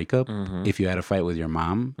breakup, Mhm. if you had a fight with your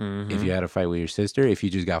mom, if Mhm. you had a fight with your sister, if you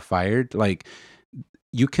just got fired. Like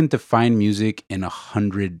you can define music in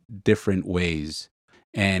 100 different ways,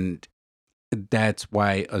 and that's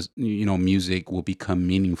why music will become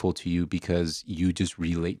meaningful to you because you just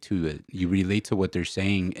relate to it. You relate to what they're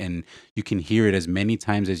saying, and you can hear it as many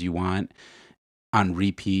times as you want on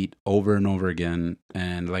repeat over and over again.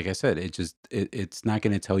 And like I said, it's not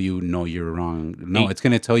going to tell you no, you're wrong. No, And, it's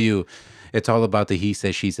going to tell you it's all about the he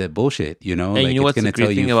said she said bullshit. and Like you know it's what's going the to tell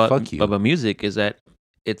great thing you fuck you. about music is that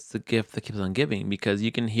it's the gift that keeps on giving, because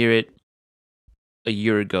you can hear it a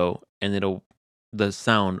year ago and the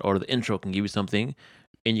sound or the intro can give you something,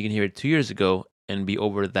 and you can hear it 2 years ago and be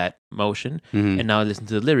over that motion, Mhm. and now listen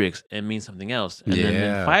to the lyrics and mean something else, and then in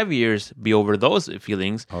Yeah. 5 years be over those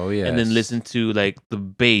feelings, Oh yeah. and then listen to like the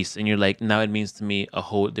bass, and you're like, now it means to me a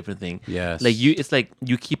whole different thing. Yes. Like it's like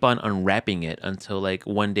you keep on unwrapping it until like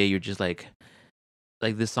one day you're just like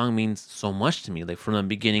this song means so much to me, like from the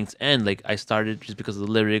beginning to end. Like I started just because of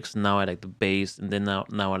the lyrics, now I like the bass, and then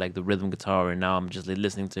now I like the rhythm guitar, and now I'm just like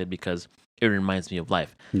listening to it because it reminds me of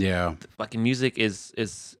life. Yeah. The fucking music is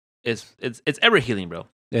it's ever healing, bro.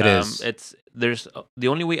 It is. It's there's the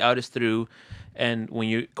only way out is through, and when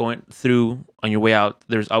you're going through on your way out,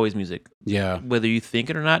 there's always music. Yeah. Whether you think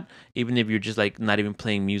it or not, even if you're just like not even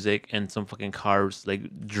playing music and some fucking cars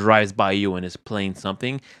like drives by you and is playing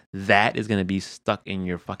something, that is gonna be stuck in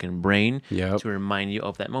your fucking brain Yep. to remind you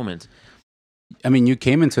of that moment. I mean, you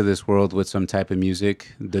came into this world with some type of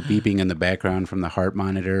music, the beeping in the background from the heart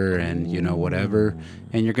monitor, and whatever,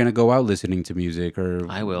 and you're gonna go out listening to music, or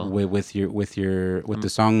I will. with the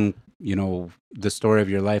song, the story of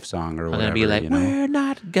your life song, or I'm whatever. gonna be like, you know? we're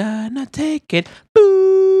not gonna take it.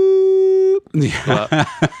 Boop. Yeah.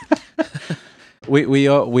 we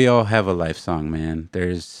all have a life song, man.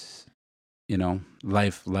 There's,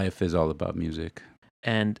 life is all about music.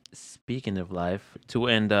 And speaking of life, to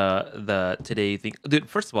end the today thing, dude.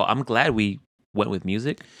 First of all, I'm glad we went with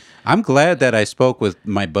music. I'm glad that I spoke with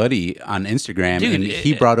my buddy on Instagram, Dude, and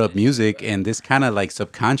he brought up music, and this kind of like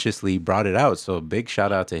subconsciously brought it out. So big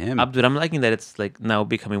shout out to him. Dude, I'm liking that it's like now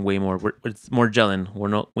becoming way more. It's more gelling.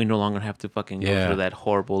 We no longer have to fucking go Yeah. through that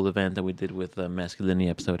horrible event that we did with the masculinity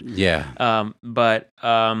episode. Yeah. But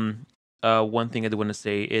one thing I do want to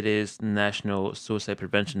say, it is National Suicide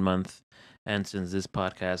Prevention Month. And since this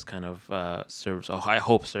podcast kind of serves, I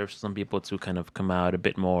hope serves some people to kind of come out a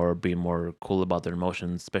bit more, be more cool about their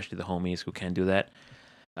emotions, especially the homies who can't do that.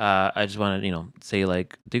 I just want to, say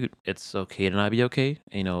like, dude, it's okay to not be okay.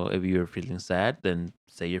 If you're feeling sad, then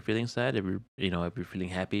say you're feeling sad. If you're feeling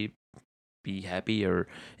happy, be happy. Or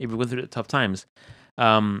if you're going through tough times,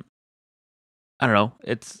 I don't know.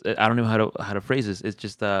 I don't know how to phrase this. It's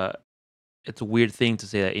just it's a weird thing to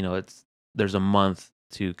say that there's a month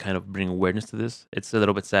to kind of bring awareness to this. It's a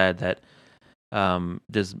little bit sad that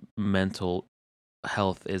just mental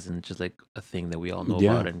health isn't just like a thing that we all know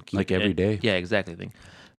Yeah, about and keep like every day. Yeah, exactly. Thing.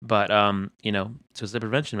 But suicide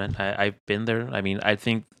prevention, man. I've been there. I mean, I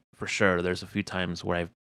think for sure there's a few times where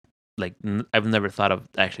I've never thought of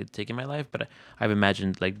actually taking my life, but I've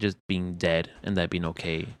imagined like just being dead and that being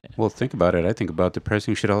okay. Well, think about it. I think about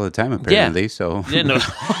depressing shit all the time, apparently. So, Yeah, no.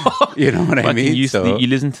 you know what I Fucking mean? you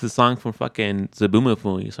listen to the song from fucking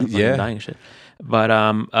Zaboomafoo, you start fucking Yeah. dying and shit. But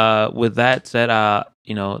with that said,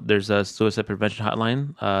 there's a suicide prevention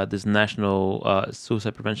hotline. This National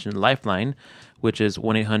Suicide Prevention Lifeline, which is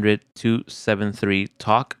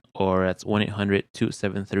 1-800-273-TALK, or that's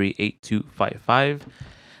 1-800-273-8255.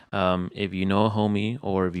 If you know a homie,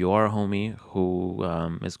 or if you are a homie who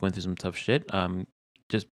is going through some tough shit,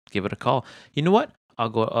 just give it a call. You know what? I'll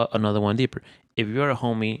go another one deeper. If you're a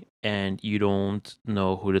homie and you don't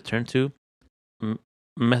know who to turn to,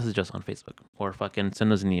 message us on Facebook or fucking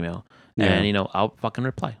send us an email, and I'll fucking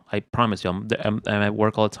reply. I promise you. I'm at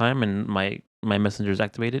work all the time, and my messenger is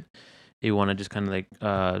activated. If you want to just kind of like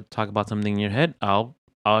talk about something in your head, I'll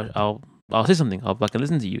say something. I'll fucking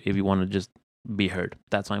listen to you. If you want to just be heard,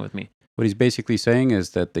 that's fine with me. What he's basically saying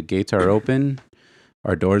is that the gates are open,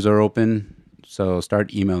 our doors are open. So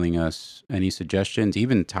start emailing us any suggestions,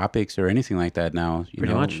 even topics or anything like that now.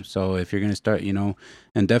 Pretty much. So if you're going to start, and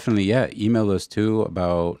definitely, email us too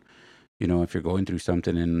about, if you're going through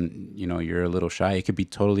something and, you're a little shy. It could be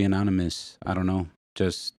totally anonymous. I don't know.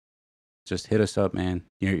 Just hit us up, man.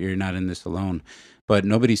 You're not in this alone. But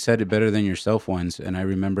nobody said it better than yourself once. And I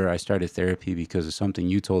remember I started therapy because of something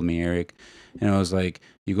you told me, Eric. And I was like,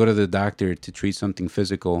 you go to the doctor to treat something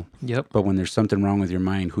physical. Yep. But when there's something wrong with your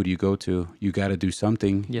mind, who do you go to? You got to do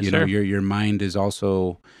something. Yes, sir. Your mind is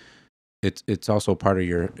also it's also part of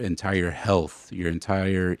your entire health, your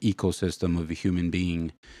entire ecosystem of a human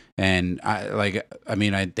being. And I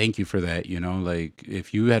mean, I thank you for that. You know, like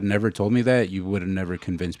if you had never told me that, you would have never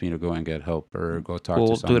convinced me to go and get help or go talk to Well,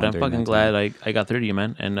 dude, someone I'm during fucking that time. glad I got through to you,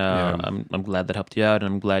 man, and Yeah. I'm glad that helped you out,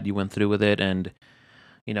 and I'm glad you went through with it, and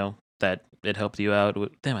you know that it helped you out.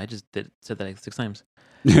 Damn, I just said that like 6 times.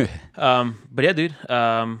 But yeah, dude.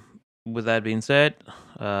 With that being said,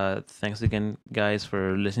 thanks again, guys,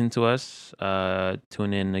 for listening to us.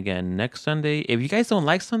 Tune in again next Sunday. If you guys don't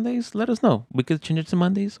like Sundays, let us know. We could change it to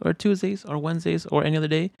Mondays or Tuesdays or Wednesdays or any other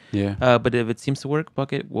day. Yeah. But if it seems to work,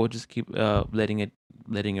 fuck it. We'll just keep letting it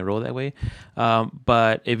roll that way.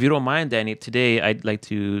 But if you don't mind, Danny, today I'd like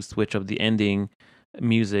to switch up the ending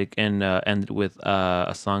music and end it with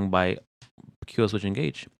a song by Killswitch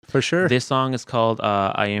Engage. For sure. This song is called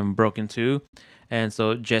I Am Broken Too. And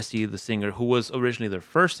so Jesse, the singer, who was originally their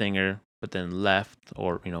first singer, but then left,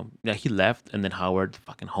 or, yeah, he left. And then Howard,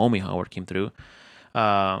 fucking homie Howard, came through.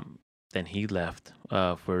 Then he left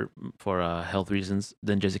for health reasons.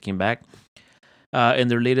 Then Jesse came back. In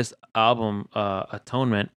their latest album,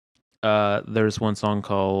 Atonement, there's one song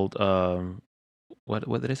called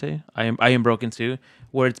what did I say? I am broken too,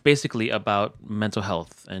 where it's basically about mental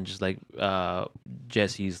health and just like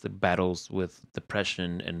Jesse's the battles with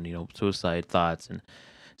depression and suicide thoughts, and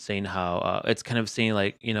saying how it's kind of saying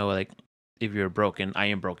like like if you're broken, I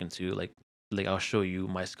am broken too. Like I'll show you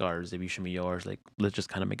my scars if you show me yours. Like let's just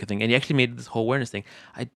kind of make a thing. And he actually made this whole awareness thing.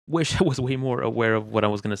 I wish I was way more aware of what I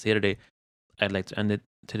was gonna say today. I'd like to end it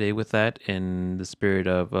today with that in the spirit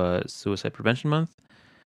of Suicide Prevention Month.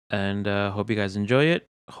 And hope you guys enjoy it.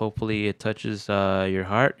 Hopefully it touches your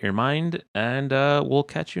heart, your mind, and we'll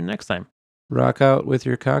catch you next time. Rock out with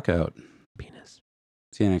your cock out. Penis.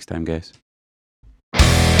 See you next time, guys.